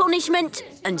accept my punishment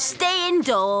and stay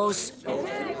indoors. Oh,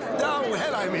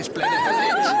 hello, Miss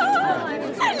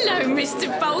Blenheim. Hello, Mr.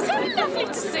 Bowles. How lovely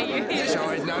to see you here. Yes,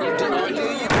 I know. Did I do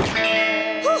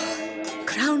you?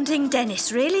 Grounding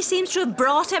Dennis really seems to have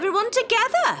brought everyone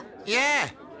together. Yeah.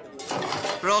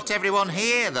 Brought everyone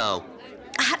here, though.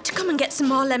 I had to come and get some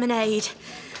more lemonade.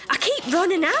 I keep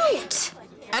running out.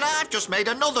 And I've just made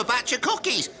another batch of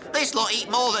cookies. This lot eat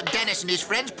more than Dennis and his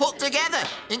friends put together,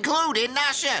 including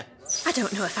Gnasher. I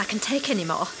don't know if I can take any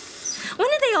more. When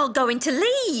are they all going to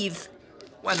leave?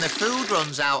 When the food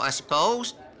runs out, I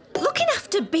suppose. Looking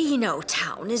after Beano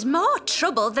Town is more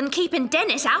trouble than keeping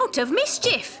Dennis out of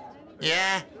mischief.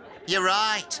 Yeah, you're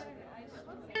right.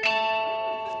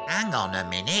 Hang on a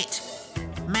minute.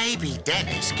 Maybe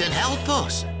Dennis can help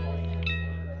us.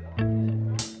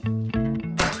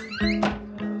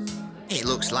 It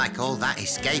looks like all that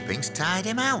escaping's tired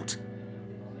him out.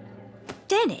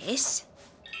 Dennis?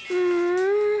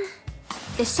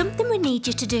 There's something we need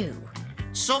you to do.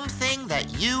 Something that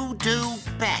you do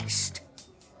best.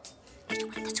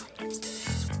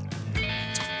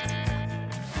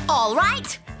 All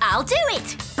right, I'll do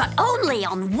it, but only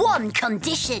on one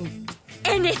condition.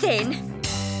 Anything?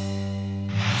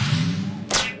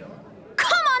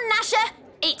 Come on, Gnasher.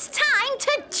 It's time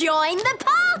to join the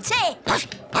party.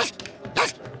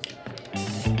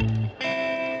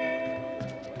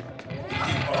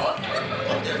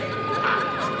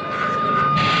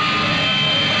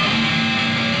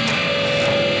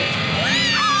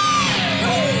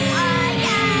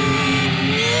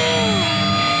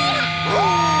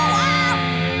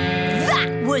 That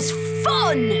was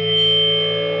fun.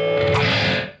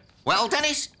 Well,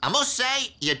 Dennis, I must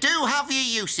say, you do have your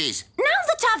uses. Now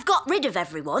that I've got rid of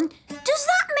everyone, does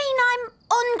that mean I'm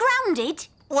ungrounded?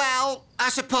 Well, I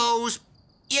suppose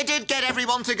you did get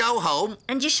everyone to go home.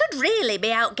 And you should really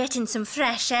be out getting some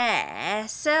fresh air,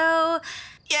 so...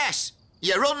 Yes,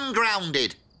 you're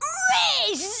ungrounded.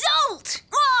 Result!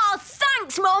 Oh,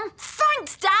 thanks, Mum.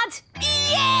 Thanks, Dad.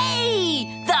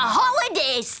 Yay! The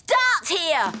holidays start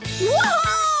here.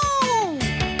 Woohoo!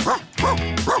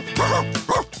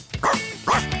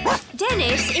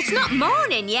 Dennis, it's not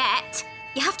morning yet.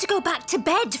 You have to go back to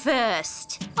bed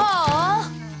first. Aww.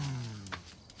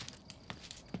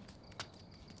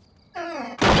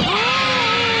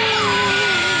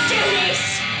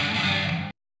 Dennis!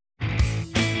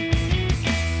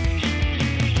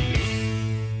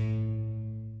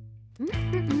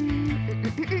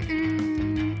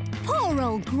 Poor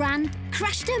old Gran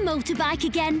crashed her motorbike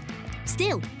again.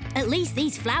 Still, at least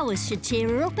these flowers should cheer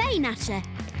her up, eh, Gnasher?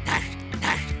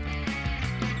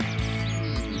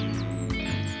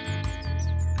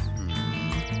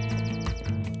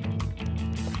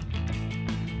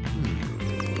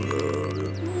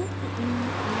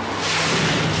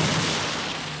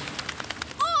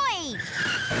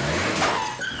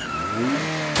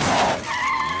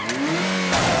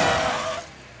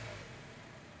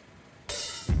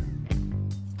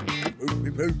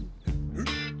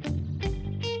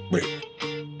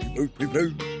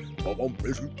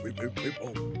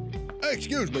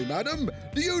 Excuse me, madam.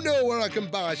 Do you know where I can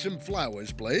buy some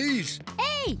flowers, please?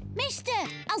 Hey, mister!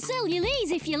 I'll sell you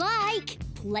these if you like.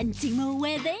 Plenty more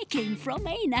where they came from,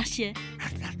 eh, Gnasher?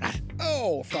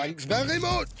 Oh, thanks very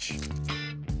much.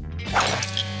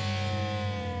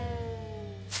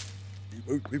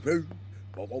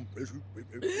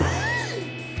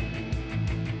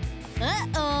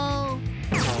 Uh-oh.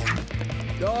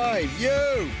 Hey,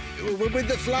 you! With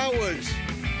the flowers.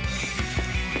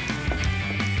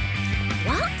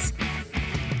 What?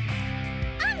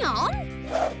 Hang on.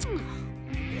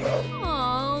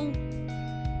 Oh.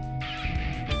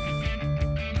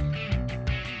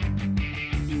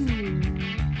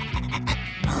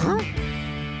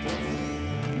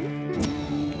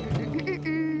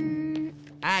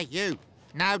 Hey, you.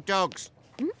 No dogs.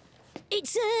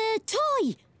 It's a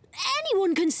toy.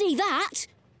 Anyone can see that.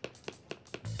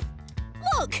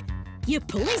 Look, you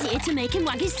pull his ear to make him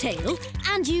wag his tail,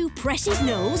 and you press his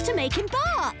nose to make him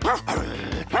bark.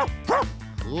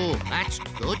 Oh, that's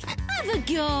good. Have a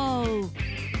go.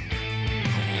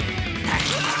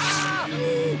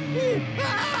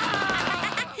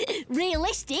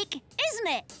 Realistic, isn't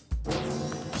it?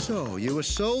 So, you were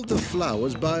sold the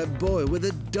flowers by a boy with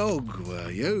a dog,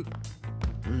 were you?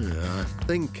 I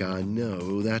think I know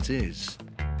who that is.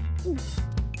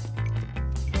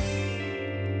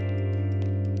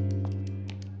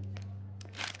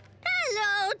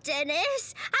 Hello,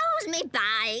 Dennis. How's me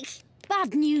bike?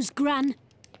 Bad news, Gran.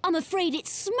 I'm afraid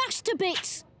it's smashed to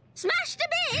bits. Smashed to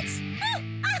bits? Oh,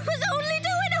 I was only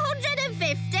doing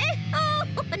 150. Oh,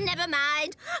 never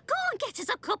mind. Go and get us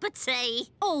a cup of tea.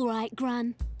 All right,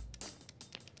 Gran.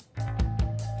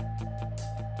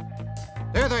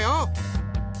 There they are.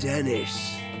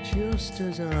 Dennis, just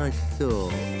as I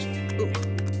thought.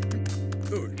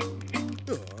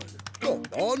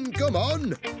 Come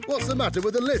on. What's the matter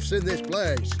with the lifts in this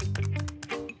place?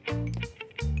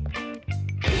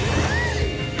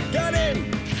 Get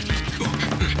him!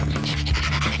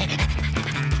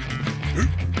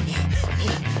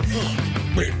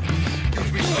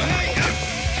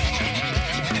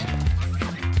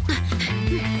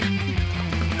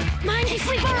 Mind if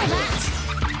we borrow that?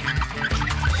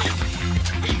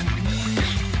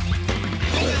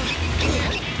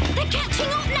 They're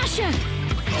catching up, Gnasher!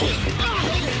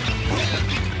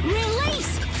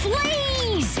 Release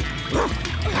fleas!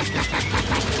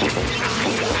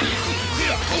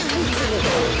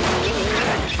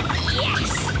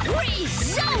 Yes!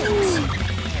 Result!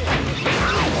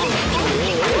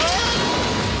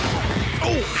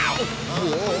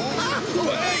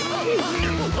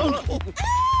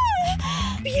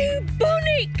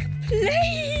 Bubonic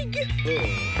plague!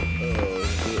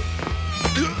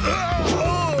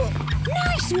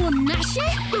 Nice one,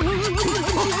 Gnasher!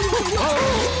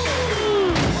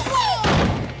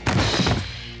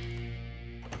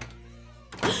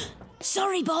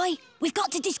 Sorry, boy. We've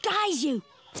got to disguise you.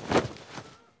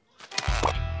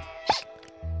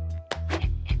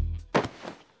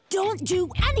 Don't do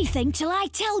anything till I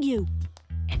tell you.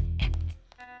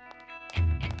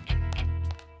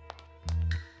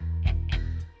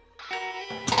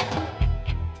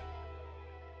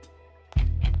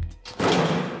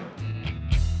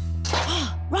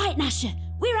 Right, Gnasher.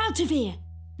 We're out of here.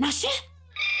 Gnasher?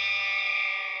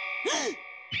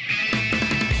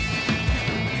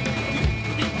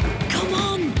 Come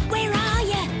on, where are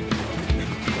you?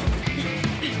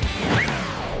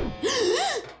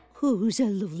 Who's a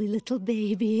lovely little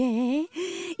baby, eh?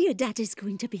 Your daddy's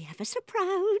going to be ever so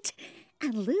proud.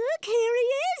 And look, here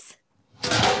he is.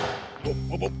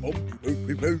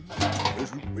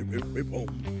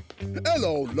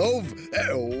 Hello, love.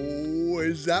 Oh,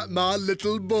 is that my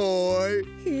little boy?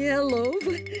 Yeah, love.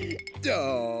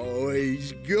 Oh,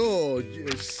 he's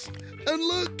gorgeous. And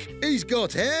look, he's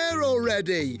got hair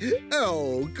already.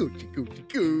 Oh, coochie, coochie,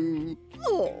 coo.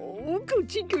 Oh,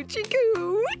 coochie, coochie,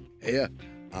 coo. Here,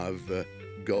 I've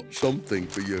got something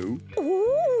for you.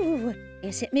 Ooh,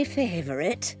 is it my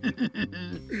favourite?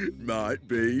 Might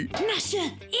be.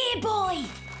 Gnasher, here, boy.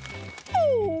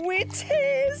 Oh, it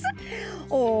is.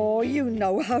 Oh, you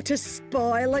know how to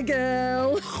spoil a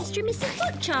girl. Mr. and Mrs.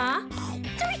 Butcher,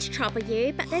 sorry to trouble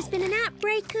you, but there's been an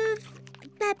outbreak of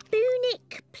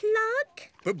bubonic plug.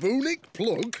 Bubonic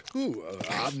plug? Ooh,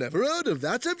 I've never heard of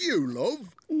that, have you, love?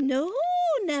 No,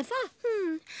 never.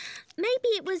 Maybe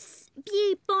it was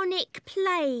bubonic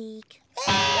plague.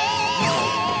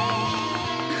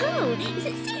 Oh, is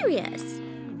it serious?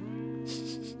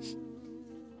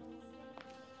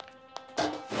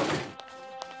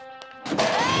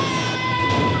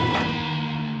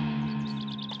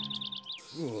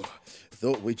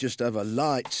 Thought we'd just have a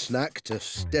light snack to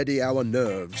steady our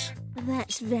nerves.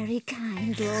 That's very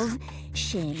kind, love.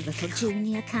 Shame little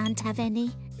Junior can't have any.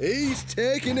 He's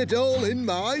taking it all in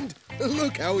mind.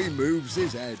 Look how he moves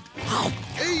his head.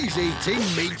 He's eating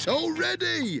meat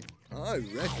already. I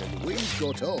reckon we've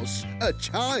got us a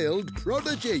child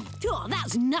prodigy. Oh,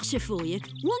 that's Gnasher for you.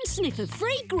 One sniff of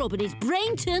free grub and his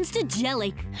brain turns to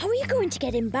jelly. How are you going to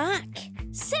get him back?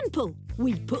 Simple.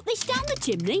 We put this down the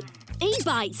chimney, he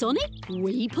bites on it,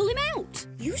 we pull him out.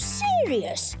 You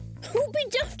serious? Who'd be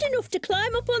daft enough to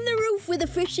climb up on the roof with a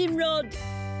fishing rod?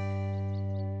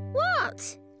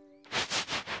 What?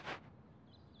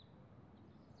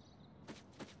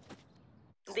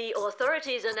 The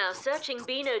authorities are now searching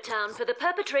Beano Town for the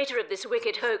perpetrator of this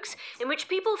wicked hoax, in which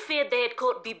people feared they had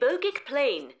caught bubogic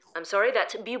plague. I'm sorry,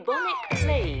 that's bubonic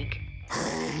plague.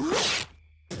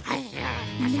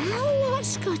 Now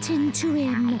what's got into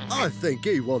him? I think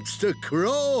he wants to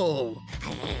crawl.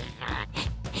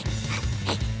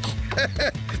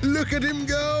 Look at him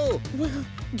go. Well,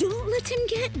 don't let him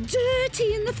get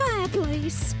dirty in the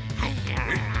fireplace.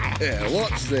 Yeah,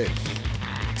 what's this?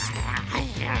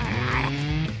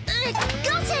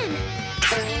 Got him!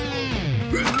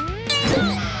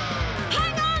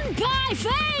 Hang on, pie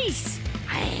face!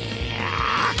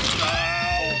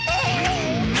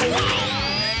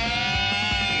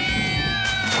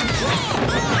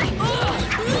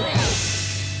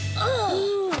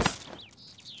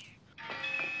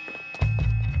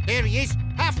 Here he is!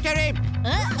 After him!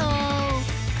 Uh-oh!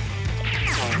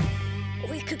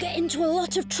 We could get into a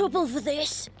lot of trouble for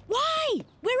this. Why?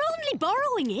 We're only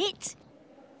borrowing it.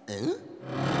 Huh?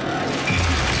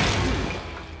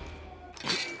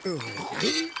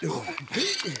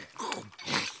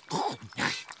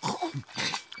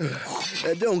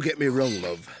 Don't get me wrong,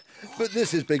 love, but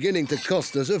this is beginning to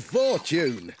cost us a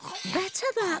fortune. Better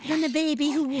that than a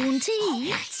baby who won't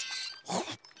eat.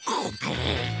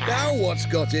 Now what's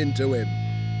got into him?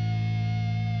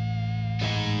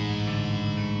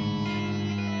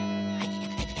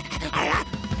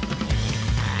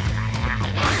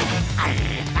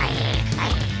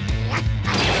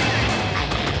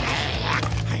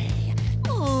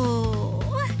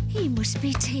 Oh, he must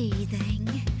be teething.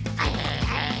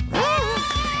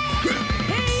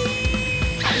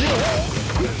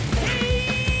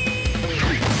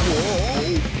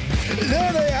 Whoa!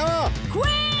 There they are!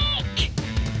 Quick!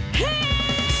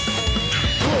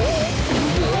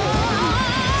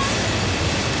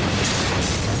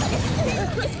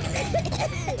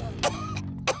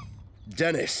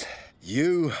 Dennis,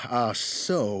 you are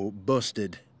so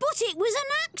busted. But it was an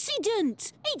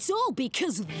accident. It's all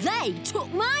because they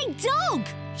took my dog.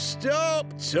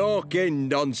 Stop talking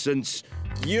nonsense.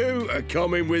 You are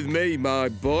coming with me, my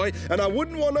boy, and I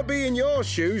wouldn't want to be in your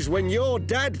shoes when your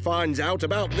dad finds out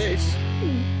about this.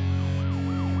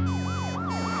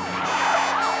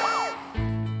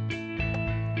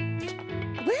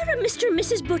 Where are Mr. and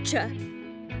Mrs. Butcher?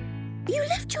 You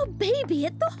left your baby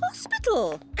at the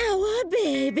hospital. Our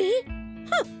baby?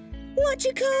 Huh. What do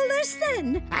you call this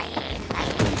then?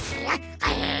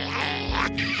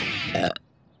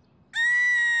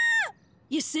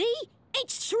 You see?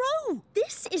 It's true.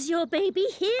 This is your baby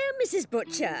here, Mrs.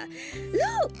 Butcher.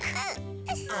 Look.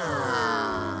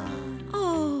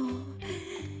 Oh,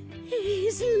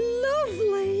 he's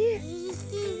lovely.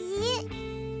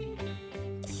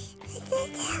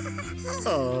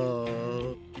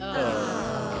 Oh.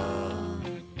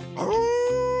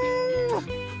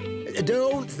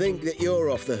 Don't think that you're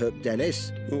off the hook,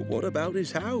 Dennis. Well, what about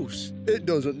his house? It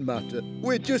doesn't matter.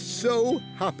 We're just so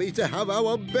happy to have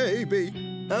our baby.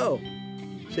 Oh,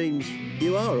 seems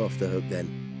you are off the hook then.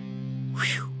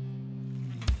 Whew.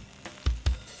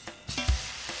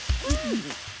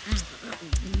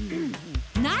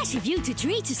 Nice of you to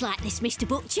treat us like this, Mr.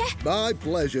 Butcher. My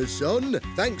pleasure, son.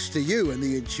 Thanks to you and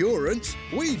the insurance,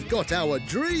 we've got our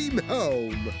dream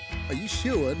home. Are you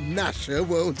sure Gnasher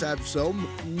won't have some?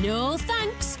 No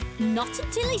thanks. Not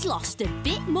until he's lost a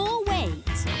bit more weight.